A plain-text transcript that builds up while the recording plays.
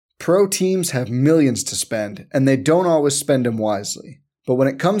Pro teams have millions to spend, and they don't always spend them wisely. But when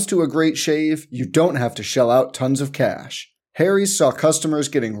it comes to a great shave, you don't have to shell out tons of cash. Harry's saw customers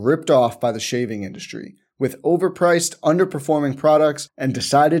getting ripped off by the shaving industry with overpriced, underperforming products and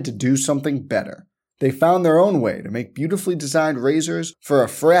decided to do something better. They found their own way to make beautifully designed razors for a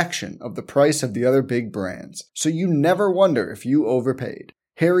fraction of the price of the other big brands, so you never wonder if you overpaid.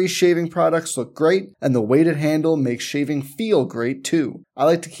 Harry's shaving products look great, and the weighted handle makes shaving feel great too. I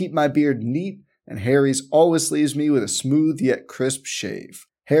like to keep my beard neat, and Harry's always leaves me with a smooth yet crisp shave.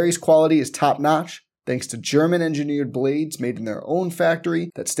 Harry's quality is top-notch, thanks to German-engineered blades made in their own factory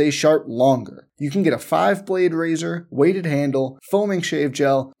that stay sharp longer. You can get a 5-blade razor, weighted handle, foaming shave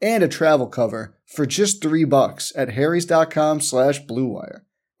gel, and a travel cover for just $3 at harrys.com/bluewire.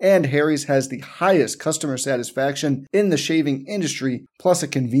 And Harry's has the highest customer satisfaction in the shaving industry, plus a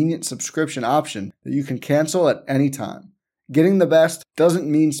convenient subscription option that you can cancel at any time. Getting the best doesn't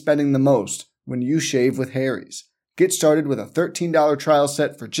mean spending the most when you shave with Harry's. Get started with a $13 trial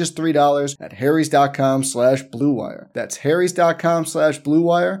set for just $3 at harrys.com/bluewire. That's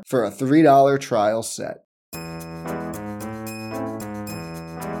harrys.com/bluewire for a $3 trial set.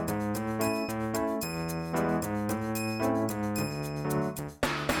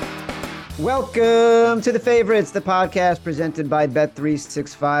 Welcome to The Favorites, the podcast presented by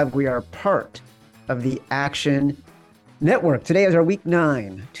Bet365. We are part of the Action Network. Today is our Week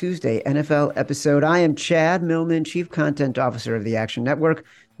 9, Tuesday NFL episode. I am Chad Millman, Chief Content Officer of the Action Network.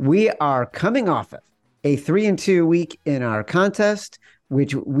 We are coming off of a 3-2 week in our contest,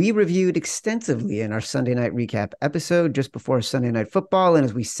 which we reviewed extensively in our Sunday Night Recap episode just before Sunday Night Football. And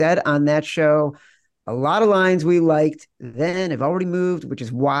as we said on that show, a lot of lines we liked then have already moved, which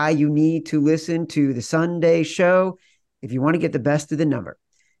is why you need to listen to the Sunday show if you want to get the best of the number.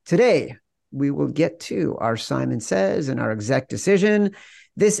 Today, we will get to our Simon Says and our exec decision.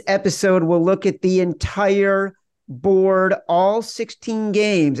 This episode will look at the entire board, all 16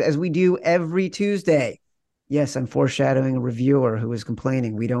 games, as we do every Tuesday. Yes, I'm foreshadowing a reviewer who is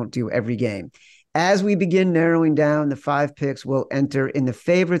complaining we don't do every game. As we begin narrowing down the 5 picks we'll enter in the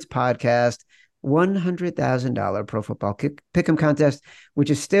Favorites podcast, $100,000 Pro Football Pick'em contest,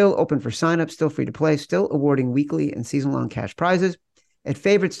 which is still open for signup, still free to play, still awarding weekly and season-long cash prizes at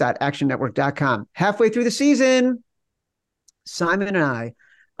favorites.actionnetwork.com. Halfway through the season, Simon and I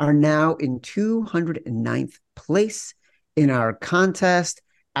are now in 209th place in our contest.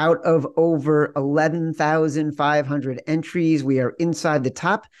 Out of over 11,500 entries, we are inside the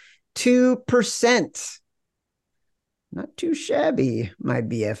top 2%. Not too shabby, my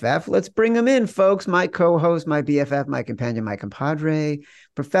BFF. Let's bring him in, folks. My co-host, my BFF, my companion, my compadre,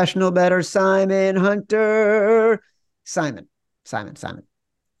 professional bettor, Simon Hunter. Simon.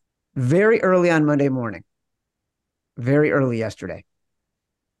 Very early on Monday morning, very early yesterday,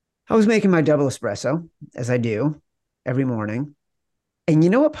 I was making my double espresso, as I do every morning. And you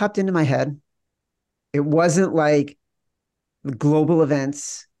know what popped into my head? It wasn't like global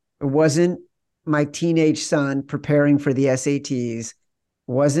events. It wasn't my teenage son preparing for the SATs,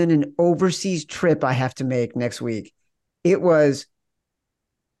 wasn't an overseas trip I have to make next week. It was,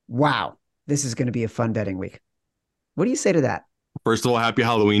 wow, this is going to be a fun betting week. What do you say to that? First of all, happy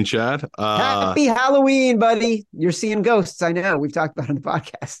Halloween, Chad. Happy Halloween, buddy. You're seeing ghosts. I know. We've talked about it on the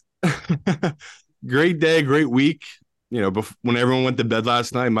podcast. Great day, great week. You know, when everyone went to bed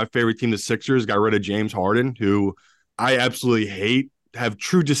last night, my favorite team, the Sixers, got rid of James Harden, who I absolutely hate. Have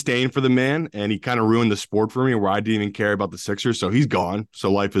true disdain for the man, and he kind of ruined the sport for me where I didn't even care about the Sixers, so he's gone, so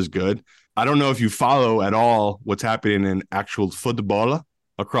life is good. I don't know if you follow at all what's happening in actual football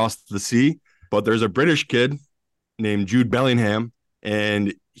across the sea, but there's a British kid named Jude Bellingham,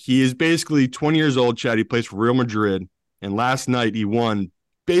 and he is basically 20 years old, Chad. He plays for Real Madrid, and last night he won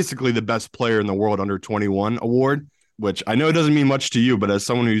basically the best player in the world under 21 award, which I know it doesn't mean much to you, but as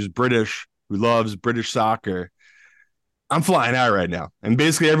someone who's British, who loves British soccer, I'm flying out right now. And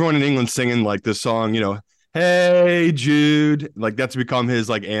basically everyone in England singing like this song, you know, hey, Jude, like that's become his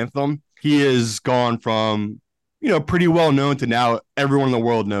like anthem. He has gone from, you know, pretty well known to now everyone in the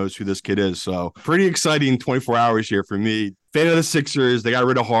world knows who this kid is. So pretty exciting 24 hours here for me. Fan of the Sixers. They got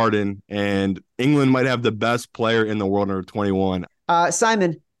rid of Harden, and England might have the best player in the world under 21.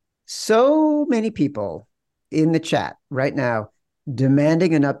 Simon, so many people in the chat right now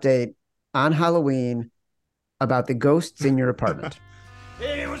demanding an update on Halloween about the ghosts in your apartment.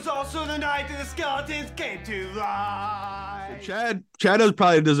 It was also the night that the skeletons came to life. Chad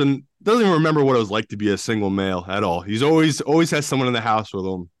probably doesn't even remember what it was like to be a single male at all. He's always has someone in the house with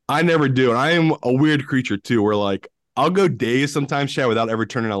him. I never do. And I am a weird creature too, where like I'll go days sometimes, Chad, without ever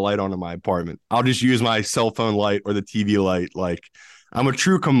turning a light on in my apartment. I'll just use my cell phone light or the TV light. Like I'm a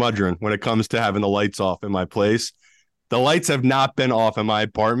true curmudgeon when it comes to having the lights off in my place. The lights have not been off in my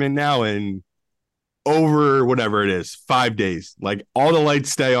apartment now in over whatever it is, 5 days. Like all the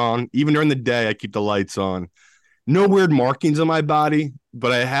lights stay on. Even during the day, I keep the lights on. No weird markings on my body,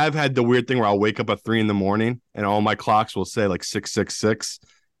 but I have had the weird thing where I'll wake up at 3 a.m. and all my clocks will say like 666.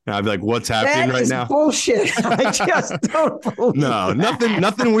 And I'll be like, what's happening That right is now? bullshit. I just don't believe No,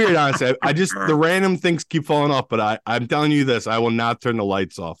 nothing weird, honestly. I just the random things keep falling off, but I'm telling you this, I will not turn the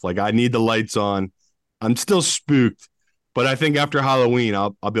lights off. Like I need the lights on. I'm still spooked, but I think after Halloween,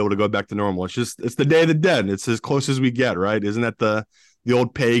 I'll be able to go back to normal. It's the Day of the Dead. It's as close as we get, right? Isn't that the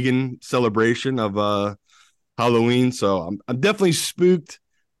old pagan celebration of Halloween? So I'm definitely spooked,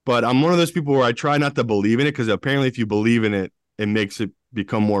 but I'm one of those people where I try not to believe in it because apparently if you believe in it, it makes it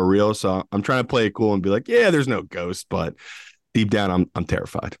become more real. So I'm trying to play it cool and be like, yeah, there's no ghost, but deep down, I'm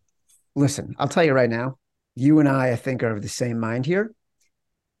terrified. Listen, I'll tell you right now, you and I think, are of the same mind here.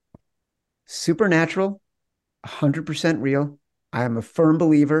 Supernatural, 100% real. I am a firm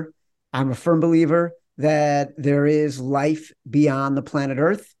believer. I'm a firm believer that there is life beyond the planet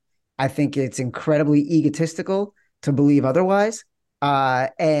Earth. I think it's incredibly egotistical to believe otherwise,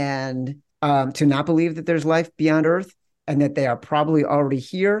 and to not believe that there's life beyond Earth and that they are probably already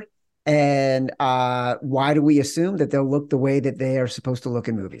here. And why do we assume that they'll look the way that they are supposed to look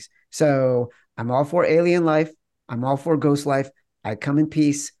in movies? So I'm all for alien life. I'm all for ghost life. I come in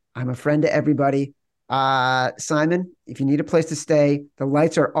peace. I'm a friend to everybody. Simon, if you need a place to stay, the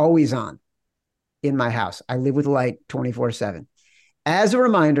lights are always on in my house. I live with light 24/7. As a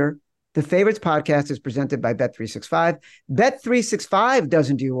reminder, the Favorites podcast is presented by Bet365. Bet365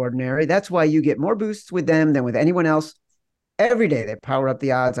 doesn't do ordinary. That's why you get more boosts with them than with anyone else. Every day, they power up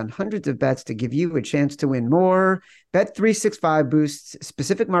the odds on hundreds of bets to give you a chance to win more. Bet365 boosts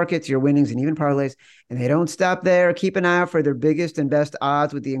specific markets, your winnings, and even parlays. And they don't stop there. Keep an eye out for their biggest and best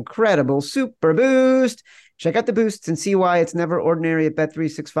odds with the incredible Super Boost. Check out the boosts and see why it's never ordinary at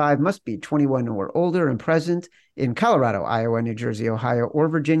Bet365. Must be 21 or older and present in Colorado, Iowa, New Jersey, Ohio, or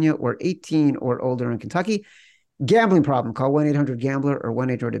Virginia, or 18 or older in Kentucky. Gambling problem, call 1-800-GAMBLER or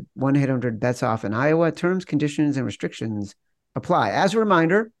 1-800-BETS-OFF in Iowa. Terms, conditions, and restrictions apply. As a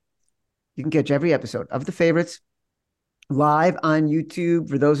reminder, you can catch every episode of The Favorites live on YouTube.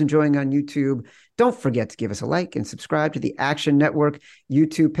 For those enjoying on YouTube, don't forget to give us a like and subscribe to the Action Network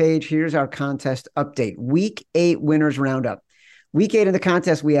YouTube page. Here's our contest update. Week 8 winners roundup. Week 8 in the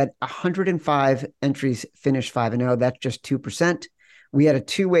contest, we had 105 entries finish 5-0. That's just 2%. We had a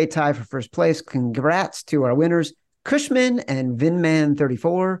two-way tie for first place. Congrats to our winners, Cushman and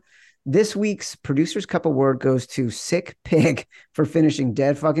Vinman34. This week's Producers Cup Award goes to Sick Pig for finishing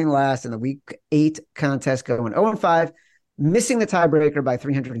dead fucking last in the Week 8 contest, going 0-5, missing the tiebreaker by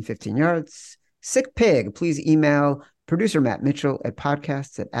 315 yards. Sick Pig, please email producer Matt Mitchell at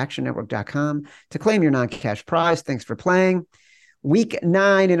podcasts@actionnetwork.com to claim your non-cash prize. Thanks for playing. Week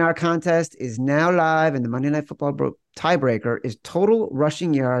 9 in our contest is now live, and the Monday Night Football tiebreaker is total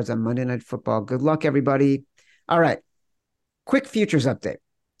rushing yards on Monday Night Football. Good luck, everybody. All right. Quick futures update.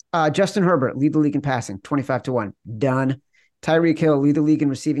 Justin Herbert, lead the league in passing, 25-1. Done. Tyreek Hill, lead the league in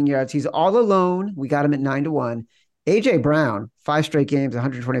receiving yards. He's all alone. We got him at 9-1. A.J. Brown, 5 straight games,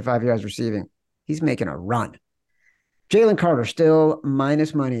 125 yards receiving. He's making a run. Jalen Carter, still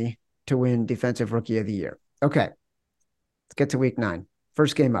minus money to win Defensive Rookie of the Year. Okay. Let's get to week 9.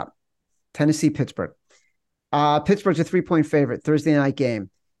 First game up. Tennessee, Pittsburgh. Pittsburgh's a 3-point favorite. Thursday night game.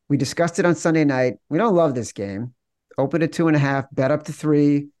 We discussed it on Sunday night. We don't love this game. Open at 2.5, bet up to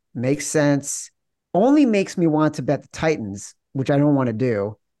 3. Makes sense. Only makes me want to bet the Titans, which I don't want to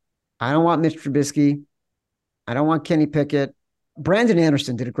do. I don't want Mitch Trubisky. I don't want Kenny Pickett. Brandon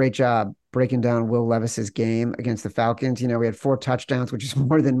Anderson did a great job breaking down Will Levis's game against the Falcons. You know, he had 4 touchdowns, which is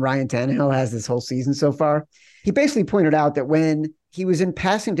more than Ryan Tannehill has this whole season so far. He basically pointed out that when he was in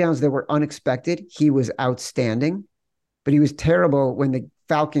passing downs that were unexpected, he was outstanding, but he was terrible when the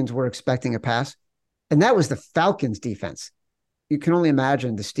Falcons were expecting a pass. And that was the Falcons defense. You can only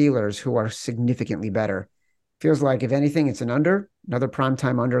imagine the Steelers, who are significantly better. Feels like, if anything, it's another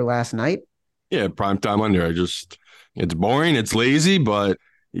primetime under last night. Yeah, primetime under. It's boring, it's lazy, but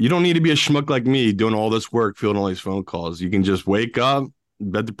you don't need to be a schmuck like me doing all this work, fielding all these phone calls. You can just wake up,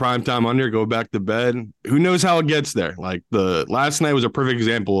 bet the primetime under, go back to bed. Who knows how it gets there? Like the last night was a perfect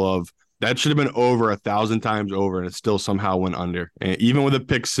example of that should have been over 1,000 times over, and it still somehow went under. And even with a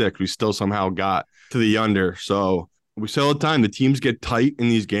pick 6, we still somehow got to the under. So we say all the time, the teams get tight in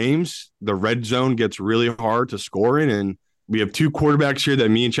these games. The red zone gets really hard to score in, and we have 2 quarterbacks here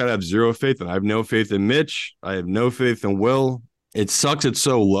that me and Chad have zero faith in. I have no faith in Mitch. I have no faith in Will. It sucks it's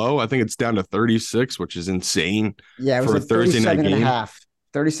so low. I think it's down to 36, which is insane Yeah, it was for a like Thursday night 37 and a game. half.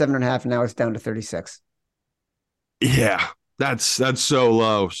 37 and a half, and now it's down to 36. Yeah, that's so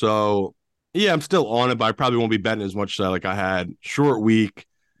low. So yeah, I'm still on it, but I probably won't be betting as much like I had. Short week.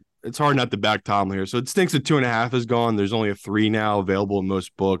 It's hard not to back Tomlin here. So it stinks that 2.5 is gone. There's only a 3 now available in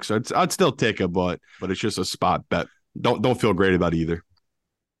most books. So I'd still take it, but it's just a spot bet. Don't feel great about either.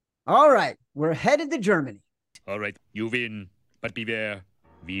 All right, we're headed to Germany. All right, you win, but beware.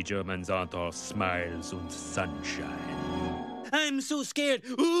 We Germans aren't all smiles and sunshine. I'm so scared.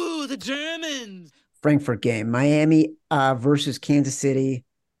 Ooh, the Germans. Frankfurt game. Miami versus Kansas City.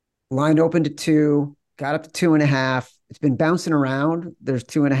 Line opened to 2, got up to 2.5. It's been bouncing around. There's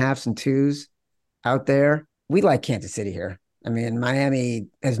 2.5s and 2s out there. We like Kansas City here. I mean, Miami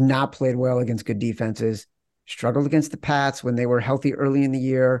has not played well against good defenses, struggled against the Pats when they were healthy early in the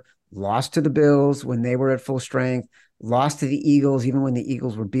year, lost to the Bills when they were at full strength, lost to the Eagles even when the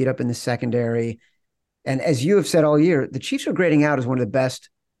Eagles were beat up in the secondary. And as you have said all year, the Chiefs are grading out as one of the best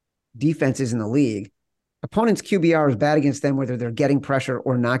defenses in the league. Opponents' QBR is bad against them, whether they're getting pressure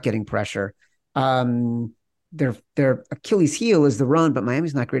or not getting pressure. Their Achilles heel is the run, but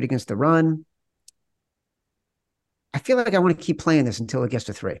Miami's not great against the run. I feel like I want to keep playing this until it gets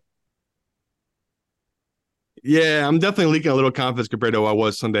to 3. Yeah, I'm definitely leaking a little confidence compared to who I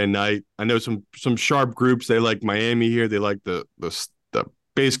was Sunday night. I know some sharp groups, they like Miami here. They like the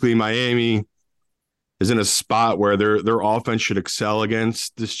basically Miami is in a spot where their offense should excel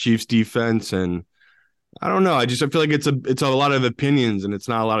against this Chiefs defense. And I don't know. I feel like it's a lot of opinions and it's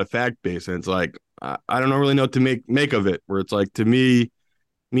not a lot of fact based. And it's like I don't really know what to make of it. Where it's like, to me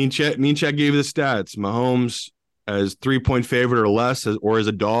and Chet gave the stats. Mahomes as 3-point favorite or less, or as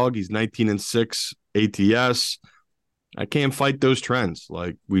a dog, he's 19-6 ATS. I can't fight those trends.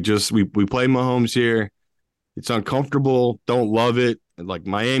 Like we play Mahomes here. It's uncomfortable. Don't love it. Like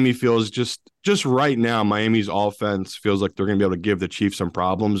Miami feels just right now. Miami's offense feels like they're going to be able to give the Chiefs some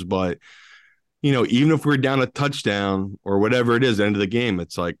problems, but even if we're down a touchdown or whatever it is, at the end of the game,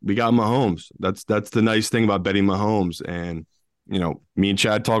 it's like we got Mahomes. That's the nice thing about betting Mahomes. And me and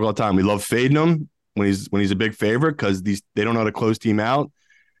Chad talk all the time. We love fading him when he's a big favorite because they don't know how to close team out,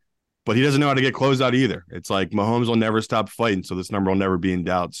 but he doesn't know how to get closed out either. It's like Mahomes will never stop fighting, so this number will never be in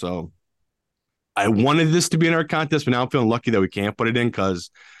doubt. So I wanted this to be in our contest, but now I'm feeling lucky that we can't put it in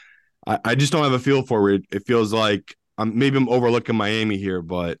because I just don't have a feel for it. It feels like maybe I'm overlooking Miami here,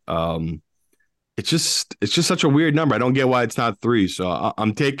 but it's just such a weird number. I don't get why it's not 3. So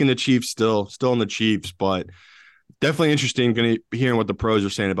I'm taking the Chiefs still in the Chiefs, but definitely interesting hearing what the pros are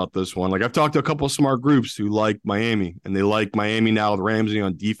saying about this one. Like I've talked to a couple of smart groups who like Miami, and they like Miami now with Ramsey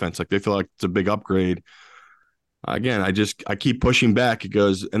on defense. Like they feel like it's a big upgrade. Again, I keep pushing back. It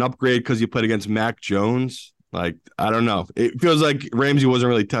goes an upgrade because you played against Mac Jones. Like, I don't know. It feels like Ramsey wasn't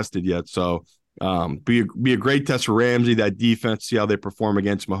really tested yet. So be a great test for Ramsey, that defense, see how they perform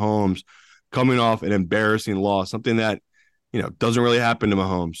against Mahomes coming off an embarrassing loss, something that, doesn't really happen to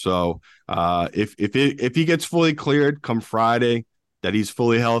Mahomes. So if he gets fully cleared come Friday, that he's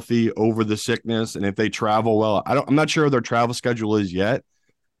fully healthy over the sickness, and if they travel well, I'm not sure what their travel schedule is yet,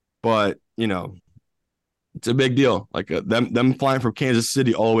 but, it's a big deal. Like them flying from Kansas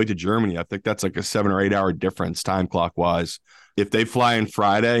City all the way to Germany. I think that's like a 7 or 8 hour difference time clock wise. If they fly in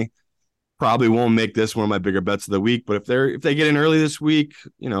Friday, probably won't make this one of my bigger bets of the week. But if they get in early this week,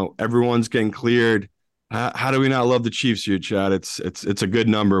 everyone's getting cleared. How do we not love the Chiefs here, Chad? It's a good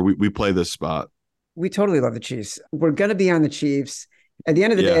number. We play this spot. We totally love the Chiefs. We're going to be on the Chiefs. At the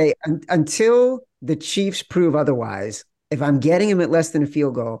end of the day, until the Chiefs prove otherwise, if I'm getting them at less than a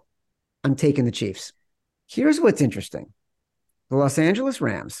field goal, I'm taking the Chiefs. Here's what's interesting. The Los Angeles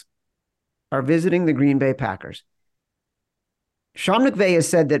Rams are visiting the Green Bay Packers. Sean McVay has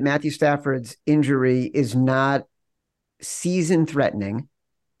said that Matthew Stafford's injury is not season-threatening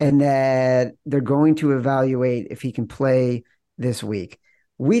and that they're going to evaluate if he can play this week.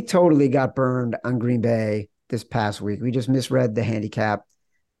 We totally got burned on Green Bay this past week. We just misread the handicap.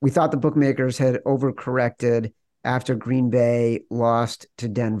 We thought the bookmakers had overcorrected after Green Bay lost to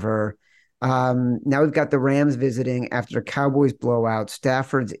Denver. Now we've got the Rams visiting after the Cowboys blowout.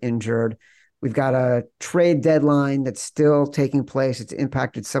 Stafford's injured. We've got a trade deadline that's still taking place. It's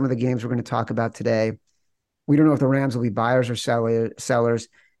impacted some of the games we're going to talk about today. We don't know if the Rams will be buyers or sellers.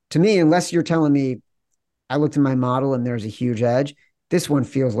 To me, unless you're telling me I looked in my model and there's a huge edge, this one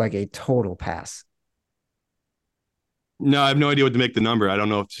feels like a total pass. No, I have no idea what to make the number. I don't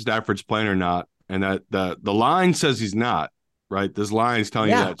know if Stafford's playing or not. And that the line says he's not. Right, this line is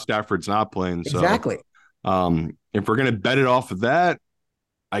telling you that Stafford's not playing. So, exactly. If we're going to bet it off of that,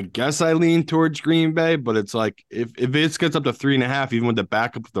 I guess I lean towards Green Bay, but it's like if it gets up to 3.5, even with the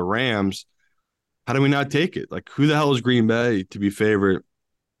backup of the Rams, how do we not take it? Like, who the hell is Green Bay to be favorite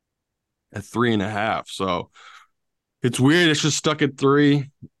at 3.5? So it's weird. It's just stuck at 3.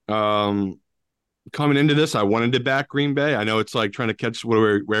 Coming into this, I wanted to back Green Bay. I know it's like trying to catch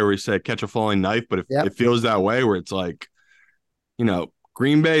where we say catch a falling knife, but it feels that way where it's like,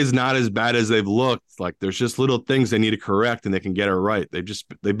 Green Bay is not as bad as they've looked. Like there's just little things they need to correct and they can get it right.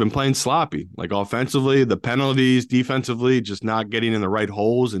 They've been playing sloppy, like offensively, the penalties, defensively, just not getting in the right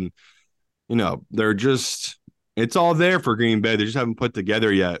holes. And, they're just, it's all there for Green Bay. They just haven't put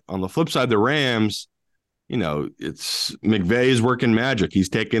together yet. On the flip side, the Rams, it's McVay's working magic. He's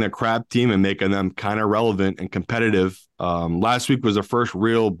taking a crap team and making them kind of relevant and competitive. Last week was the first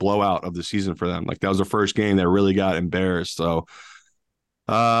real blowout of the season for them. Like that was the first game that really got embarrassed. So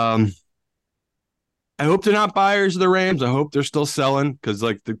I hope they're not buyers of the Rams. I hope they're still selling because,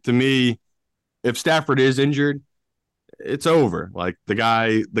 like, to me, if Stafford is injured, it's over. Like the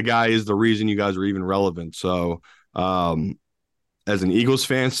guy is the reason you guys are even relevant. So as an Eagles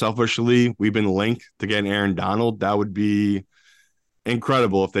fan, selfishly, we've been linked to getting Aaron Donald. That would be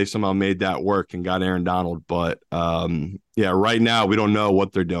incredible if they somehow made that work and got Aaron Donald. But right now we don't know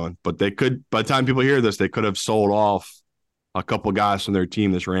what they're doing. But they could, by the time people hear this, they could have sold off a couple guys from their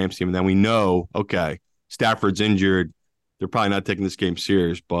team, this Rams team, and then we know, okay, Stafford's injured. They're probably not taking this game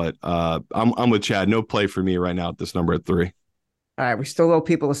serious. But I'm with Chad. No play for me right now at this number at 3. All right, we still owe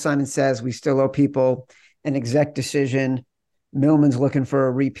people, as Simon says, we still owe people an exec decision. Millman's looking for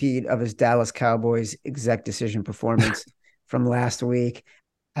a repeat of his Dallas Cowboys exec decision performance from last week.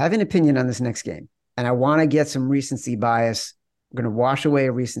 I have an opinion on this next game, and I want to get some recency bias. I'm going to wash away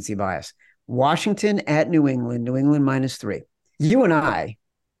a recency bias. Washington at New England -3. You and I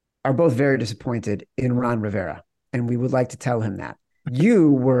are both very disappointed in Ron Rivera, and we would like to tell him that. You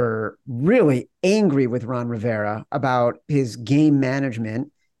were really angry with Ron Rivera about his game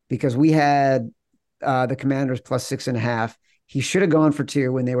management because we had the Commanders +6.5. He should have gone for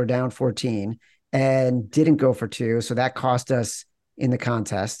 2 when they were down 14 and didn't go for 2. So that cost us in the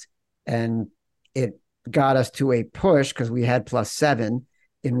contest. And it got us to a push because we had +7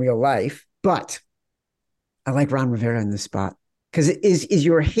 in real life. But I like Ron Rivera in this spot. Because is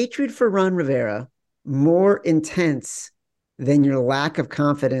your hatred for Ron Rivera more intense than your lack of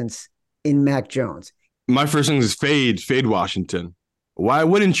confidence in Mac Jones? My first thing is fade Washington. Why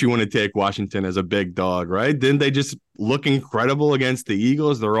wouldn't you want to take Washington as a big dog, right? Didn't they just look incredible against the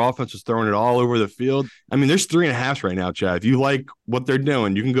Eagles? Their offense was throwing it all over the field. I mean, there's 3.5 right now, Chad. If you like what they're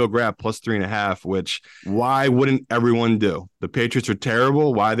doing, you can go grab +3.5, which why wouldn't everyone do? The Patriots are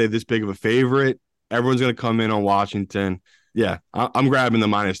terrible. Why are they this big of a favorite? Everyone's going to come in on Washington. Yeah, I'm grabbing the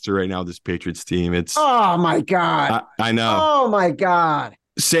 -3 right now, this Patriots team. Oh, my God. I know. Oh, my God.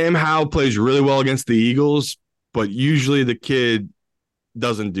 Sam Howell plays really well against the Eagles, but usually the kid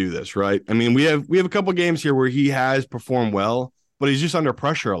doesn't do this, right? I mean, we have a couple games here where he has performed well, but he's just under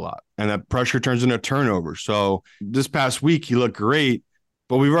pressure a lot, and that pressure turns into turnover. So this past week he looked great,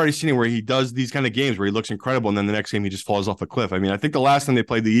 but we've already seen it where he does these kind of games where he looks incredible, and then the next game he just falls off a cliff. I mean, I think the last time they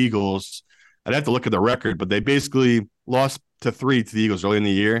played the Eagles, I'd have to look at the record, but they basically lost to 3 to the Eagles early in the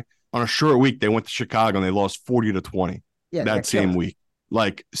year. On a short week, they went to Chicago and they lost 40-20 that same week.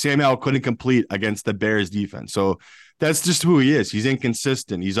 Like Sam Howell couldn't complete against the Bears defense. So that's just who he is. He's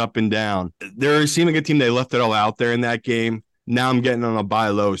inconsistent. He's up and down. They're seeming a team. They left it all out there in that game. Now I'm getting on a buy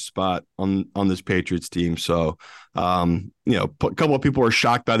low spot on this Patriots team. So, a couple of people are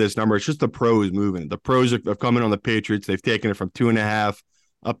shocked by this number. It's just the pros moving. The pros have come in on the Patriots. They've taken it from 2.5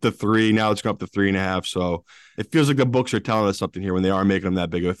 up to 3. Now it's going up to 3.5. So it feels like the books are telling us something here when they are making them that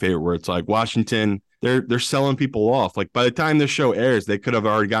big of a favorite, where it's like Washington, they're selling people off. Like by the time this show airs, they could have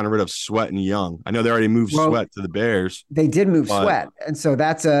already gotten rid of Sweat and Young. I know they already moved Sweat to the Bears. They did move Sweat. And so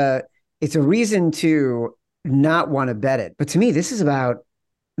it's a reason to not want to bet it. But to me, this is about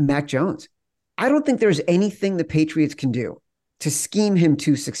Mac Jones. I don't think there's anything the Patriots can do to scheme him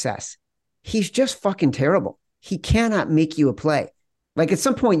to success. He's just fucking terrible. He cannot make you a play. Like at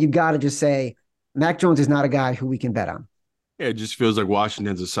some point, you got to just say, Mac Jones is not a guy who we can bet on. Yeah, it just feels like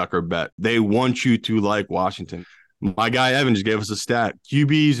Washington's a sucker bet. They want you to like Washington. My guy Evan just gave us a stat.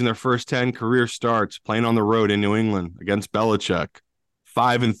 QBs in their first 10 career starts playing on the road in New England against Belichick,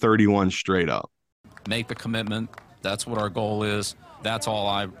 5-31 straight up. Make the commitment. That's what our goal is. That's all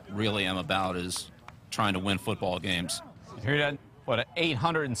I really am about, is trying to win football games. You hear that? What, an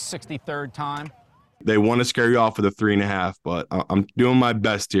 863rd time? They want to scare you off with a 3.5, but I'm doing my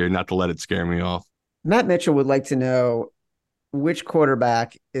best here not to let it scare me off. Matt Mitchell would like to know which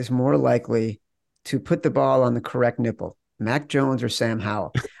quarterback is more likely to put the ball on the correct nipple, Mac Jones or Sam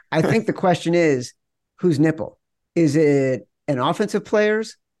Howell. I think the question is, whose nipple? Is it an offensive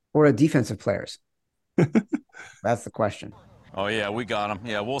player's or a defensive player's? That's the question. Oh, yeah, we got him.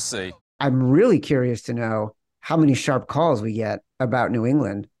 Yeah, we'll see. I'm really curious to know how many sharp calls we get about New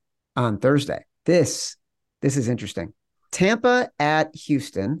England on Thursday. This is interesting. Tampa at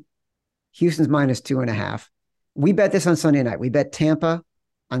Houston. Houston's minus 2.5. We bet this on Sunday night. We bet Tampa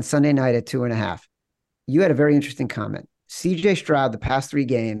on Sunday night at 2.5. You had a very interesting comment. CJ Stroud, the past 3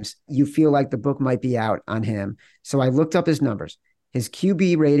 games, you feel like the book might be out on him. So I looked up his numbers. His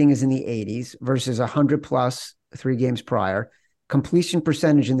QB rating is in the 80s versus 100 plus 3 games prior. Completion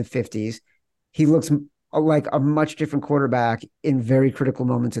percentage in the 50s. He looks like a much different quarterback in very critical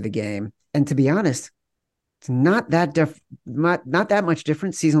moments of the game. And to be honest, it's not that much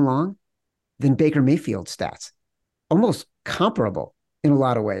different season long than Baker Mayfield's stats. Almost comparable in a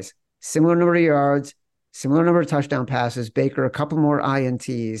lot of ways. Similar number of yards, similar number of touchdown passes. Baker, a couple more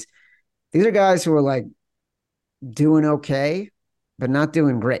INTs. These are guys who are like doing okay, but not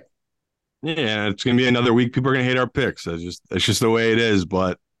doing great. Yeah, it's going to be another week. People are going to hate our picks. It's just the way it is.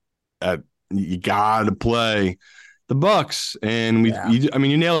 But you got to play the Bucks, and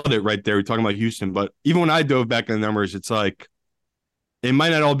you nailed it right there. We're talking about Houston, but even when I dove back in the numbers, it's like it might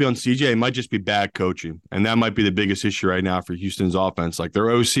not all be on CJ. It might just be bad coaching, and that might be the biggest issue right now for Houston's offense. Like their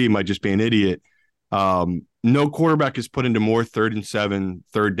OC might just be an idiot. No quarterback is put into more 3rd and 7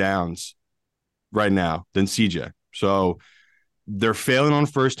 third downs right now than CJ. So they're failing on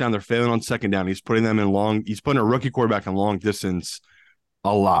first down. They're failing on second down. He's putting them in long. He's putting a rookie quarterback in long distance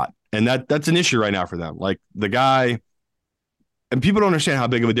a lot. And that's an issue right now for them. Like the guy, and people don't understand how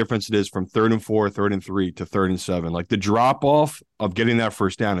big of a difference it is from 3rd and 4, 3rd and 3 to 3rd and 7. Like the drop off of getting that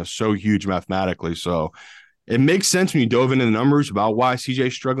first down is so huge mathematically. So it makes sense when you dove into the numbers about why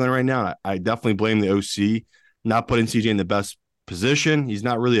CJ's struggling right now. I definitely blame the OC not putting CJ in the best position. He's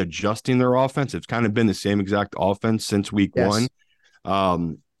not really adjusting their offense. It's kind of been the same exact offense since week 1.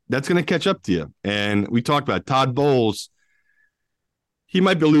 That's going to catch up to you. And we talked about Todd Bowles. He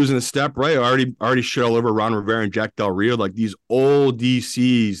might be losing a step, right? I already shit all over Ron Rivera and Jack Del Rio. Like these old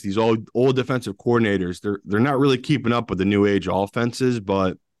DCs, these old defensive coordinators, they're not really keeping up with the new age offenses.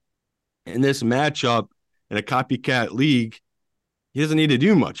 But in this matchup in a copycat league, he doesn't need to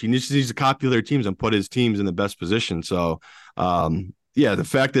do much. He just needs to copy their teams and put his teams in the best position. So, the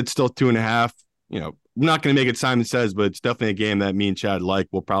fact that it's still 2.5, I'm not going to make it Simon Says, but it's definitely a game that me and Chad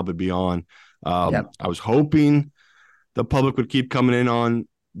will probably be on. I was hoping the public would keep coming in on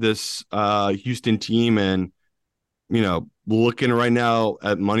this Houston team, and looking right now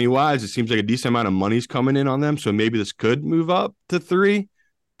at money wise, it seems like a decent amount of money's coming in on them. So maybe this could move up to 3.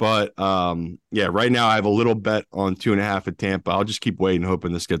 But right now I have a little bet on 2.5 at Tampa. I'll just keep waiting,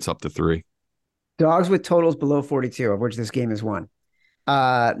 hoping this gets up to 3. Dogs with totals below 42, of which this game is 1.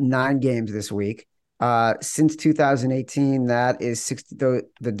 9 games this week. Since 2018, that is 60.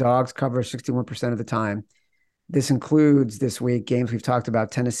 The dogs cover 61% of the time. This includes this week games we've talked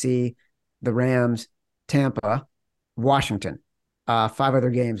about: Tennessee, the Rams, Tampa, Washington. 5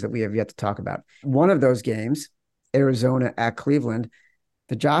 other games that we have yet to talk about. One of those games, Arizona at Cleveland.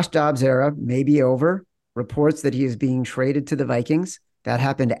 The Josh Dobbs era may be over. Reports that he is being traded to the Vikings. That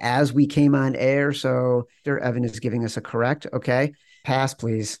happened as we came on air. So Evan is giving us a correct. Okay. Pass,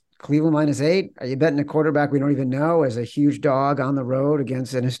 please. Cleveland minus 8. Are you betting a quarterback we don't even know as a huge dog on the road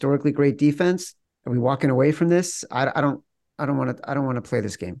against an historically great defense? Are we walking away from this? I don't want to play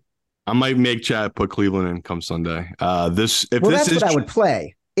this game. I might make Chad put Cleveland in come Sunday. That's what I would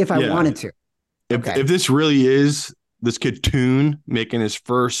play if I wanted to. If this really is this kid Tune making his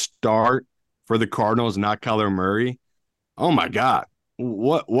first start for the Cardinals, not Kyler Murray, oh my God.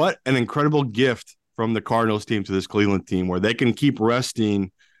 What an incredible gift from the Cardinals team to this Cleveland team, where they can keep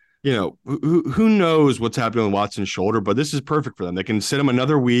resting. Who knows what's happening with Watson's shoulder, but this is perfect for them. They can sit him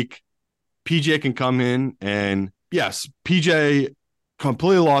another week. PJ can come in, and yes, PJ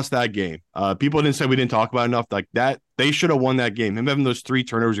completely lost that game. People didn't say we didn't talk about enough like that. They should have won that game. Him having those 3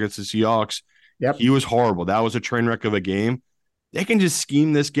 turnovers against the Seahawks. Yep. He was horrible. That was a train wreck of a game. They can just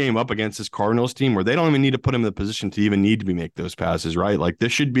scheme this game up against this Cardinals team where they don't even need to put him in the position to even need to be make those passes, right? Like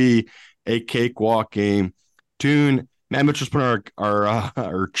this should be a cakewalk game. Tune, Matt Mitchell's put in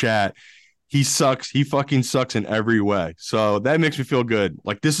our chat. He sucks. He fucking sucks in every way. So that makes me feel good.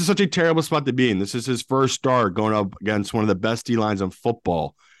 Like this is such a terrible spot to be in. This is his first start going up against one of the best D-lines in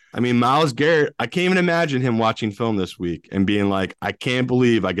football. I mean, Myles Garrett, I can't even imagine him watching film this week and being like, I can't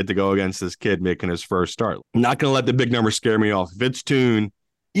believe I get to go against this kid making his first start. I'm not going to let the big number scare me off. If it's Tune,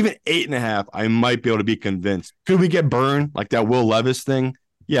 even 8.5, I might be able to be convinced. Could we get burned like that Will Levis thing?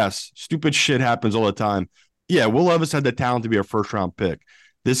 Yes. Stupid shit happens all the time. Yeah, Will Levis had the talent to be a first-round pick.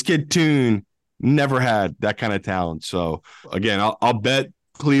 This kid Tune never had that kind of talent. So again, I'll bet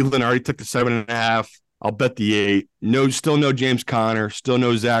Cleveland. I already took the 7.5. I'll bet the 8. No, still no James Conner, still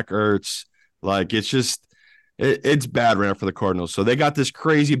no Zach Ertz. Like it's bad right now for the Cardinals. So they got this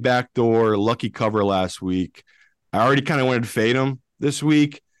crazy backdoor lucky cover last week. I already kind of wanted to fade them this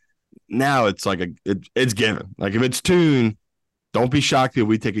week. Now it's like it's given. Like if it's Tune, don't be shocked if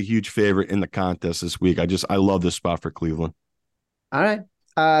we take a huge favorite in the contest this week. I love this spot for Cleveland. All right.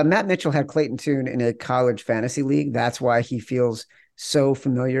 Matt Mitchell had Clayton Tune in a college fantasy league. That's why he feels so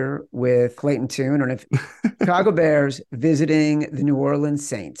familiar with Clayton Tune. And if Chicago Bears visiting the New Orleans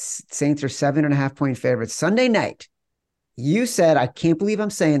Saints. Saints are 7.5-point favorites. Sunday night, you said, I can't believe I'm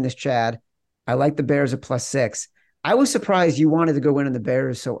saying this, Chad. I like the Bears at +6. I was surprised you wanted to go in on the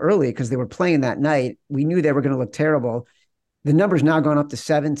Bears so early because they were playing that night. We knew they were going to look terrible. The number's now gone up to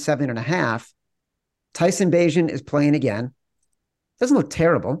 7.5. Tyson Bagent is playing again. Doesn't look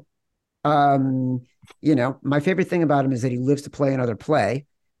terrible. My favorite thing about him is that he lives to play another play.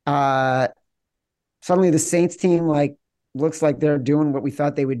 Suddenly the Saints team looks like they're doing what we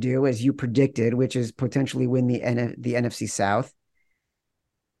thought they would do, as you predicted, which is potentially win the NFC South.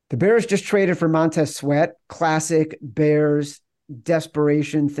 The Bears just traded for Montez Sweat. Classic Bears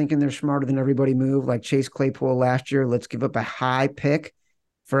desperation, thinking they're smarter than everybody move, like Chase Claypool last year. Let's give up a high pick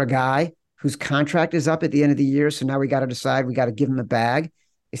for a guy whose contract is up at the end of the year. So now we got to decide, we got to give him a bag.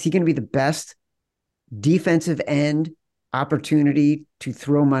 Is he going to be the best defensive end opportunity to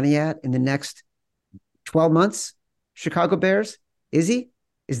throw money at in the next 12 months? Chicago Bears? Is he?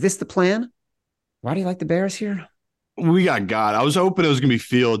 Is this the plan? Why do you like the Bears here? We got God. I was hoping it was going to be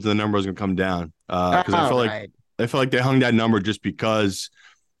Fields and the number was going to come down because I feel like they hung that number just because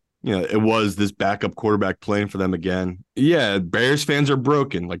it was this backup quarterback playing for them again. Yeah, Bears fans are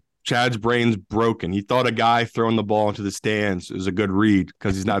broken. Like Chad's brain's broken. He thought a guy throwing the ball into the stands is a good read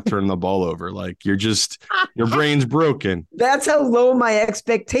because he's not turning the ball over. Like your brain's broken. That's how low my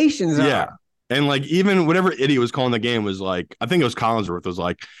expectations are. Yeah. And even whatever idiot was calling the game was I think it was Collinsworth was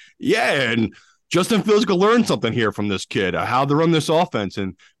like, yeah, and Justin Fields could learn something here from this kid, how to run this offense.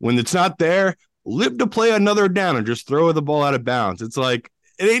 And when it's not there, live to play another down and just throw the ball out of bounds. It's like,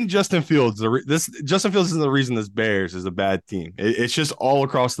 it ain't Justin Fields. Justin Fields is the reason this Bears is a bad team. It's just all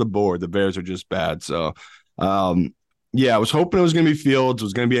across the board. The Bears are just bad. So, I was hoping it was going to be Fields. It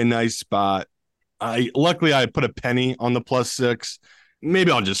was going to be a nice spot. Luckily I put a penny on the +6. Maybe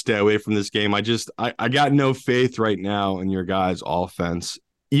I'll just stay away from this game. I got no faith right now in your guys' offense.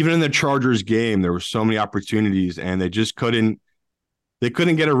 Even in the Chargers game, there were so many opportunities and they just couldn't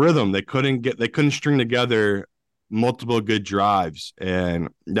get a rhythm. They couldn't string together multiple good drives. And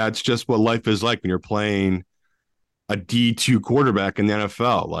that's just what life is like when you're playing a D2 quarterback in the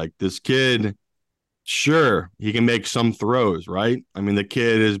NFL. Like this kid, sure, he can make some throws, right? I mean, the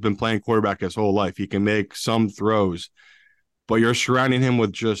kid has been playing quarterback his whole life. He can make some throws, but you're surrounding him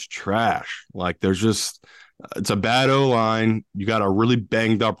with just trash. Like it's a bad O-line. You got a really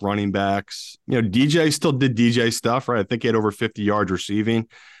banged up running backs. DJ still did DJ stuff, right? I think he had over 50 yards receiving.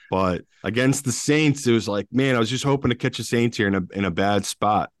 But against the Saints, it was like, man, I was just hoping to catch the Saints here in a bad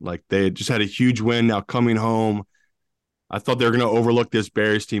spot. Like they just had a huge win now coming home. I thought they were going to overlook this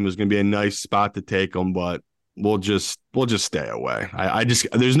Bears team. It was going to be a nice spot to take them, but we'll just stay away.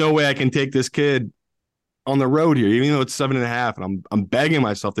 There's no way I can take this kid on the road here, even though it's 7.5, and I'm begging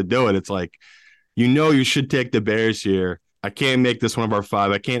myself to do it. It's like, you should take the Bears here. I can't make this one of our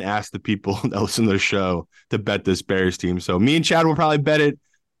 5. I can't ask the people that listen to the show to bet this Bears team. So me and Chad will probably bet it,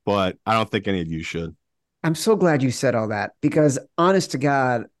 but I don't think any of you should. I'm so glad you said all that because, honest to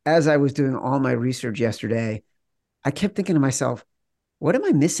God, as I was doing all my research yesterday, I kept thinking to myself, what am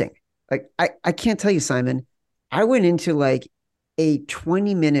I missing? I can't tell you, Simon. I went into a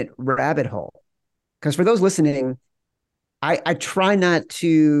 20-minute rabbit hole because for those listening, I try not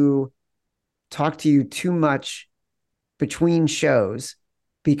to talk to you too much between shows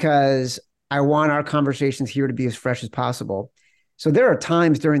because I want our conversations here to be as fresh as possible. So there are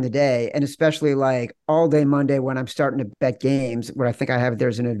times during the day, and especially all day Monday when I'm starting to bet games where I think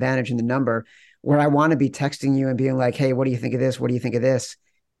there's an advantage in the number, where I want to be texting you and being like, hey, what do you think of this? What do you think of this?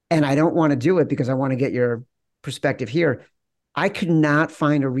 And I don't want to do it because I want to get your perspective here. I could not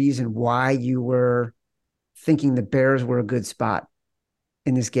find a reason why you were thinking the Bears were a good spot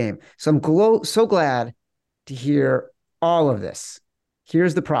in this game. So I'm so glad to hear all of this.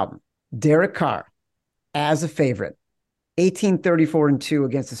 Here's the problem. Derek Carr, as a favorite, 18-34-2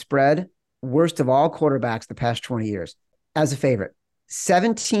 against the spread, worst of all quarterbacks the past 20 years. As a favorite,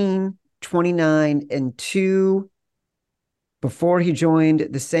 17-29-2 before he joined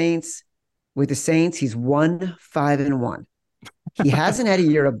the Saints, With the Saints, he's 1-5-1. He hasn't had a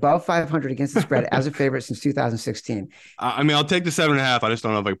year above 500 against the spread as a favorite since 2016. I mean, I'll take the 7.5. I just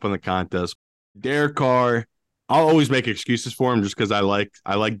don't know if I can put in the contest. Derek Carr, I'll always make excuses for him just because I like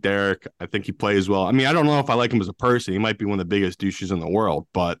Derek. I think he plays well. I mean, I don't know if I like him as a person. He might be one of the biggest douches in the world,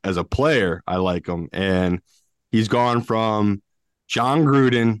 but as a player, I like him. And he's gone from John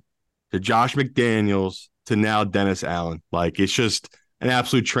Gruden to Josh McDaniels to now Dennis Allen. Like, it's just an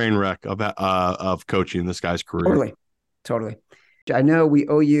absolute train wreck of coaching in this guy's career. Totally. I know we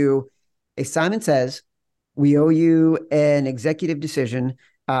owe you a Simon Says. We owe you an executive decision.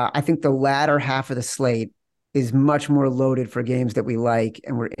 I think the latter half of the slate is much more loaded for games that we like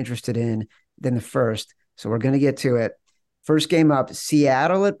and we're interested in than the first. So we're going to get to it. First game up,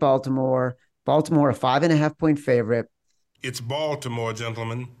 Seattle at Baltimore. Baltimore, a 5.5-point favorite. It's Baltimore,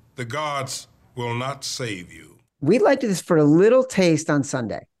 gentlemen. The gods will not save you. We liked this for a little taste on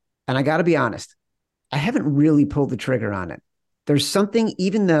Sunday. And I got to be honest, I haven't really pulled the trigger on it. There's something,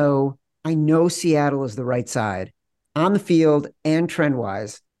 even though I know Seattle is the right side, on the field and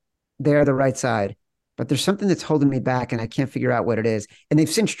trend-wise, they're the right side. But there's something that's holding me back, and I can't figure out what it is. And they've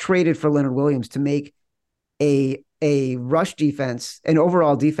since traded for Leonard Williams to make a rush defense, an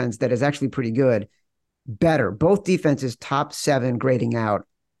overall defense that is actually pretty good, better. Both defenses top 7 grading out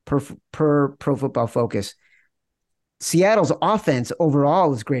per Pro Football Focus. Seattle's offense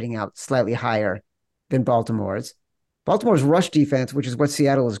overall is grading out slightly higher than Baltimore's. Baltimore's rush defense, which is what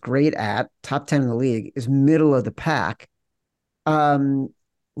Seattle is great at, top 10 in the league, is middle of the pack.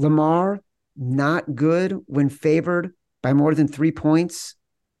 Lamar, not good when favored by more than 3 points.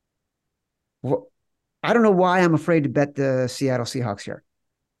 Well, I don't know why I'm afraid to bet the Seattle Seahawks here,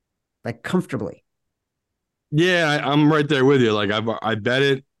 like comfortably. Yeah, I'm right there with you. Like I bet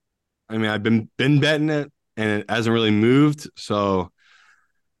it. I mean, I've been betting it, and it hasn't really moved. So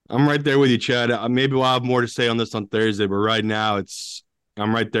I'm right there with you, Chad. Maybe we'll have more to say on this on Thursday, but right now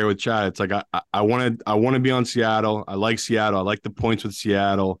I'm right there with Chad. It's like I want to be on Seattle. I like Seattle. I like the points with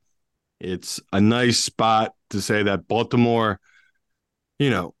Seattle. It's a nice spot to say that Baltimore,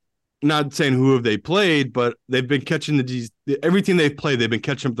 not saying who have they played, but they've been catching everything they've played, they've been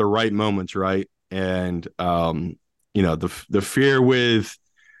catching up the right moments, right? And the fear with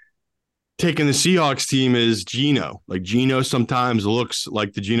taking the Seahawks team is Geno. Like, Geno sometimes looks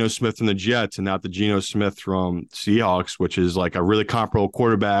like the Geno Smith from the Jets and not the Geno Smith from Seahawks, which is like a really comparable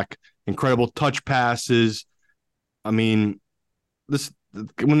quarterback, incredible touch passes. I mean,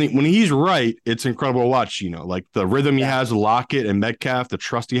 when he's right, it's incredible to watch, like the rhythm he has with Lockett and Metcalf, the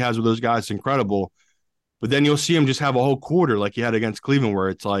trust he has with those guys, is incredible. But then you'll see him just have a whole quarter like he had against Cleveland where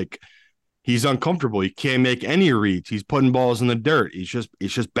it's like he's uncomfortable. He can't make any reads. He's putting balls in the dirt. It's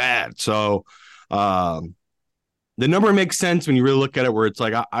just bad. So the number makes sense when you really look at it where it's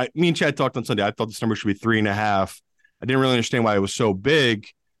like me and Chad talked on Sunday. I thought this number should be 3.5. I didn't really understand why it was so big.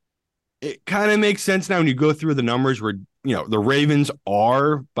 It kind of makes sense now when you go through the numbers where, the Ravens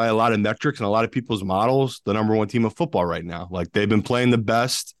are, by a lot of metrics and a lot of people's models, the number one team of football right now. Like, they've been playing the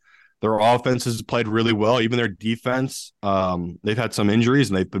best. Their offense has played really well. Even their defense, they've had some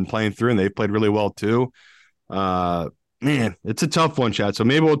injuries and they've been playing through and they've played really well too. Man, it's a tough one, Chad. So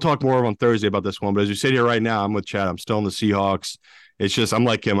maybe we'll talk more on Thursday about this one. But as you sit here right now, I'm with Chad. I'm still in the Seahawks. It's just, I'm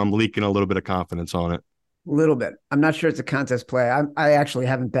like him. I'm leaking a little bit of confidence on it. A little bit. I'm not sure it's a contest play. I actually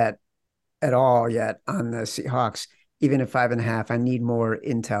haven't bet at all yet on the Seahawks. Even at 5.5, I need more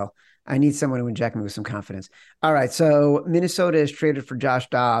intel. I need someone to inject me with some confidence. All right, so Minnesota is traded for Josh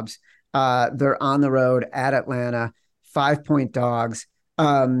Dobbs. They're on the road at Atlanta, 5-point dogs.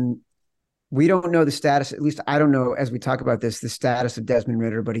 We don't know the status, at least I don't know as we talk about this, the status of Desmond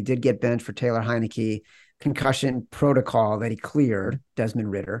Ridder, but he did get benched for Taylor Heineke, concussion protocol that he cleared, Desmond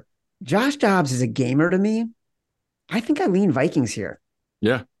Ridder. Josh Dobbs is a gamer to me. I think I lean Vikings here.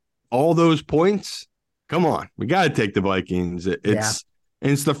 Yeah. All those points. Come on, we got to take the Vikings. It's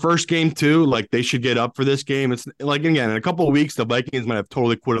the first game too. Like, they should get up for this game. It's like, again, in a couple of weeks, the Vikings might have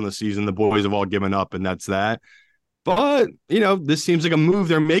totally quit on the season. The boys have all given up, and that's that. But this seems like a move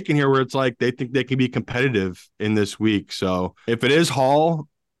they're making here, where it's like they think they can be competitive in this week. So if it is Hall,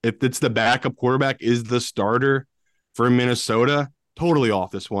 if it's the backup quarterback is the starter for Minnesota, totally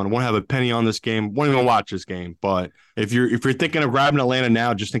off this one. Won't have a penny on this game. Won't even watch this game. But if you're thinking of grabbing Atlanta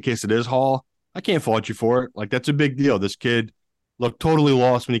now, just in case it is Hall, I can't fault you for it. Like, that's a big deal. This kid looked totally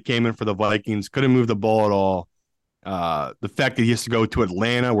lost when he came in for the Vikings. Couldn't move the ball at all. The fact that he has to go to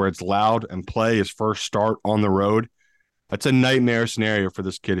Atlanta where it's loud and play his first start on the road, that's a nightmare scenario for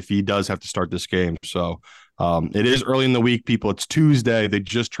this kid if he does have to start this game. So it is early in the week, people. It's Tuesday. They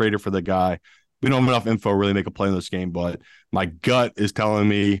just traded for the guy. We don't have enough info to really make a play in this game, but my gut is telling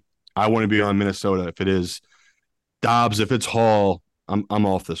me I want to be on Minnesota. If it is Dobbs, if it's Hall, I'm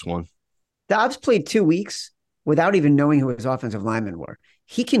off this one. Dobbs played 2 weeks without even knowing who his offensive linemen were.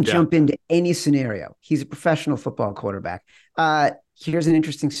 He can jump into any scenario. He's a professional football quarterback. Here's an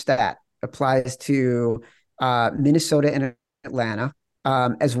interesting stat. Applies to Minnesota and Atlanta,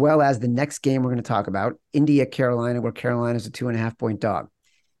 as well as the next game we're going to talk about, Indy at Carolina, where Carolina is a 2.5-point dog.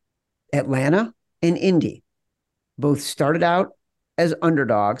 Atlanta and Indy both started out as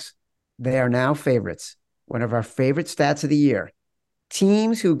underdogs. They are now favorites. One of our favorite stats of the year.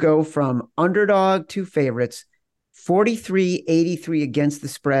 Teams who go from underdog to favorites, 43-83 against the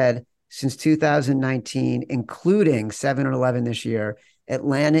spread since 2019, including 7-11 this year.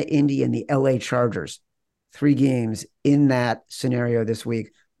 Atlanta, Indy, and the LA Chargers. 3 games in that scenario this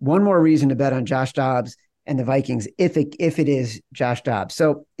week. One more reason to bet on Josh Dobbs and the Vikings if it is Josh Dobbs.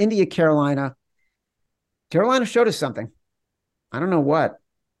 So Indy, Carolina. Carolina showed us something. I don't know what.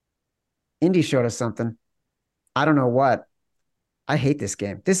 Indy showed us something. I don't know what. I hate this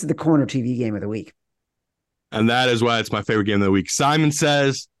game. This is the corner TV game of the week. And that is why it's my favorite game of the week. Simon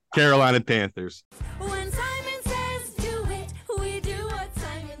Says, Carolina Panthers. When Simon says do it, we do what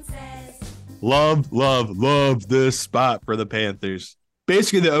Simon says. Love this spot for the Panthers.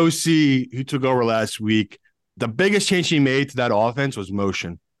 Basically, the OC who took over last week, the biggest change he made to that offense was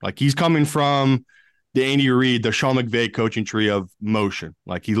motion. Like, he's coming from the Andy Reid, the Sean McVay coaching tree of motion.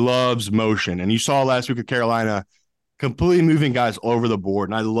 Like, he loves motion. And you saw last week at Carolina completely moving guys all over the board.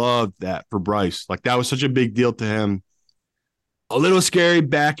 And I loved that for Bryce. Like, that was such a big deal to him. A little scary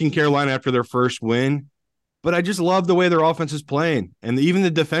back in Carolina after their first win, but I just love the way their offense is playing. And even the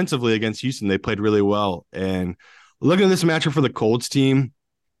defensively against Houston, they played really well. And looking at this matchup for the Colts team,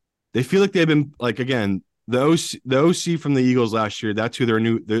 they feel like they've been, like, again, the OC from the Eagles last year, that's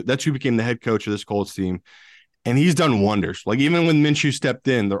who became the head coach of this Colts team. And he's done wonders. Like, even when Minshew stepped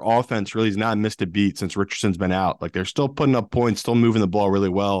in, their offense really has not missed a beat since Richardson's been out. Like, they're still putting up points, still moving the ball really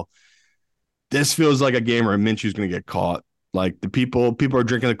well. This feels like a game where Minshew's going to get caught. Like, the people are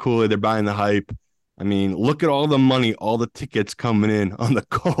drinking the Kool-Aid, they're buying the hype. I mean, look at all the money, all the tickets coming in on the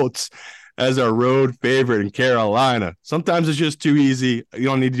Colts as a road favorite in Carolina. Sometimes it's just too easy. You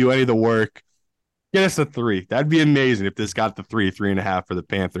don't need to do any of the work. Get us a 3. That'd be amazing if this got the 3.5 for the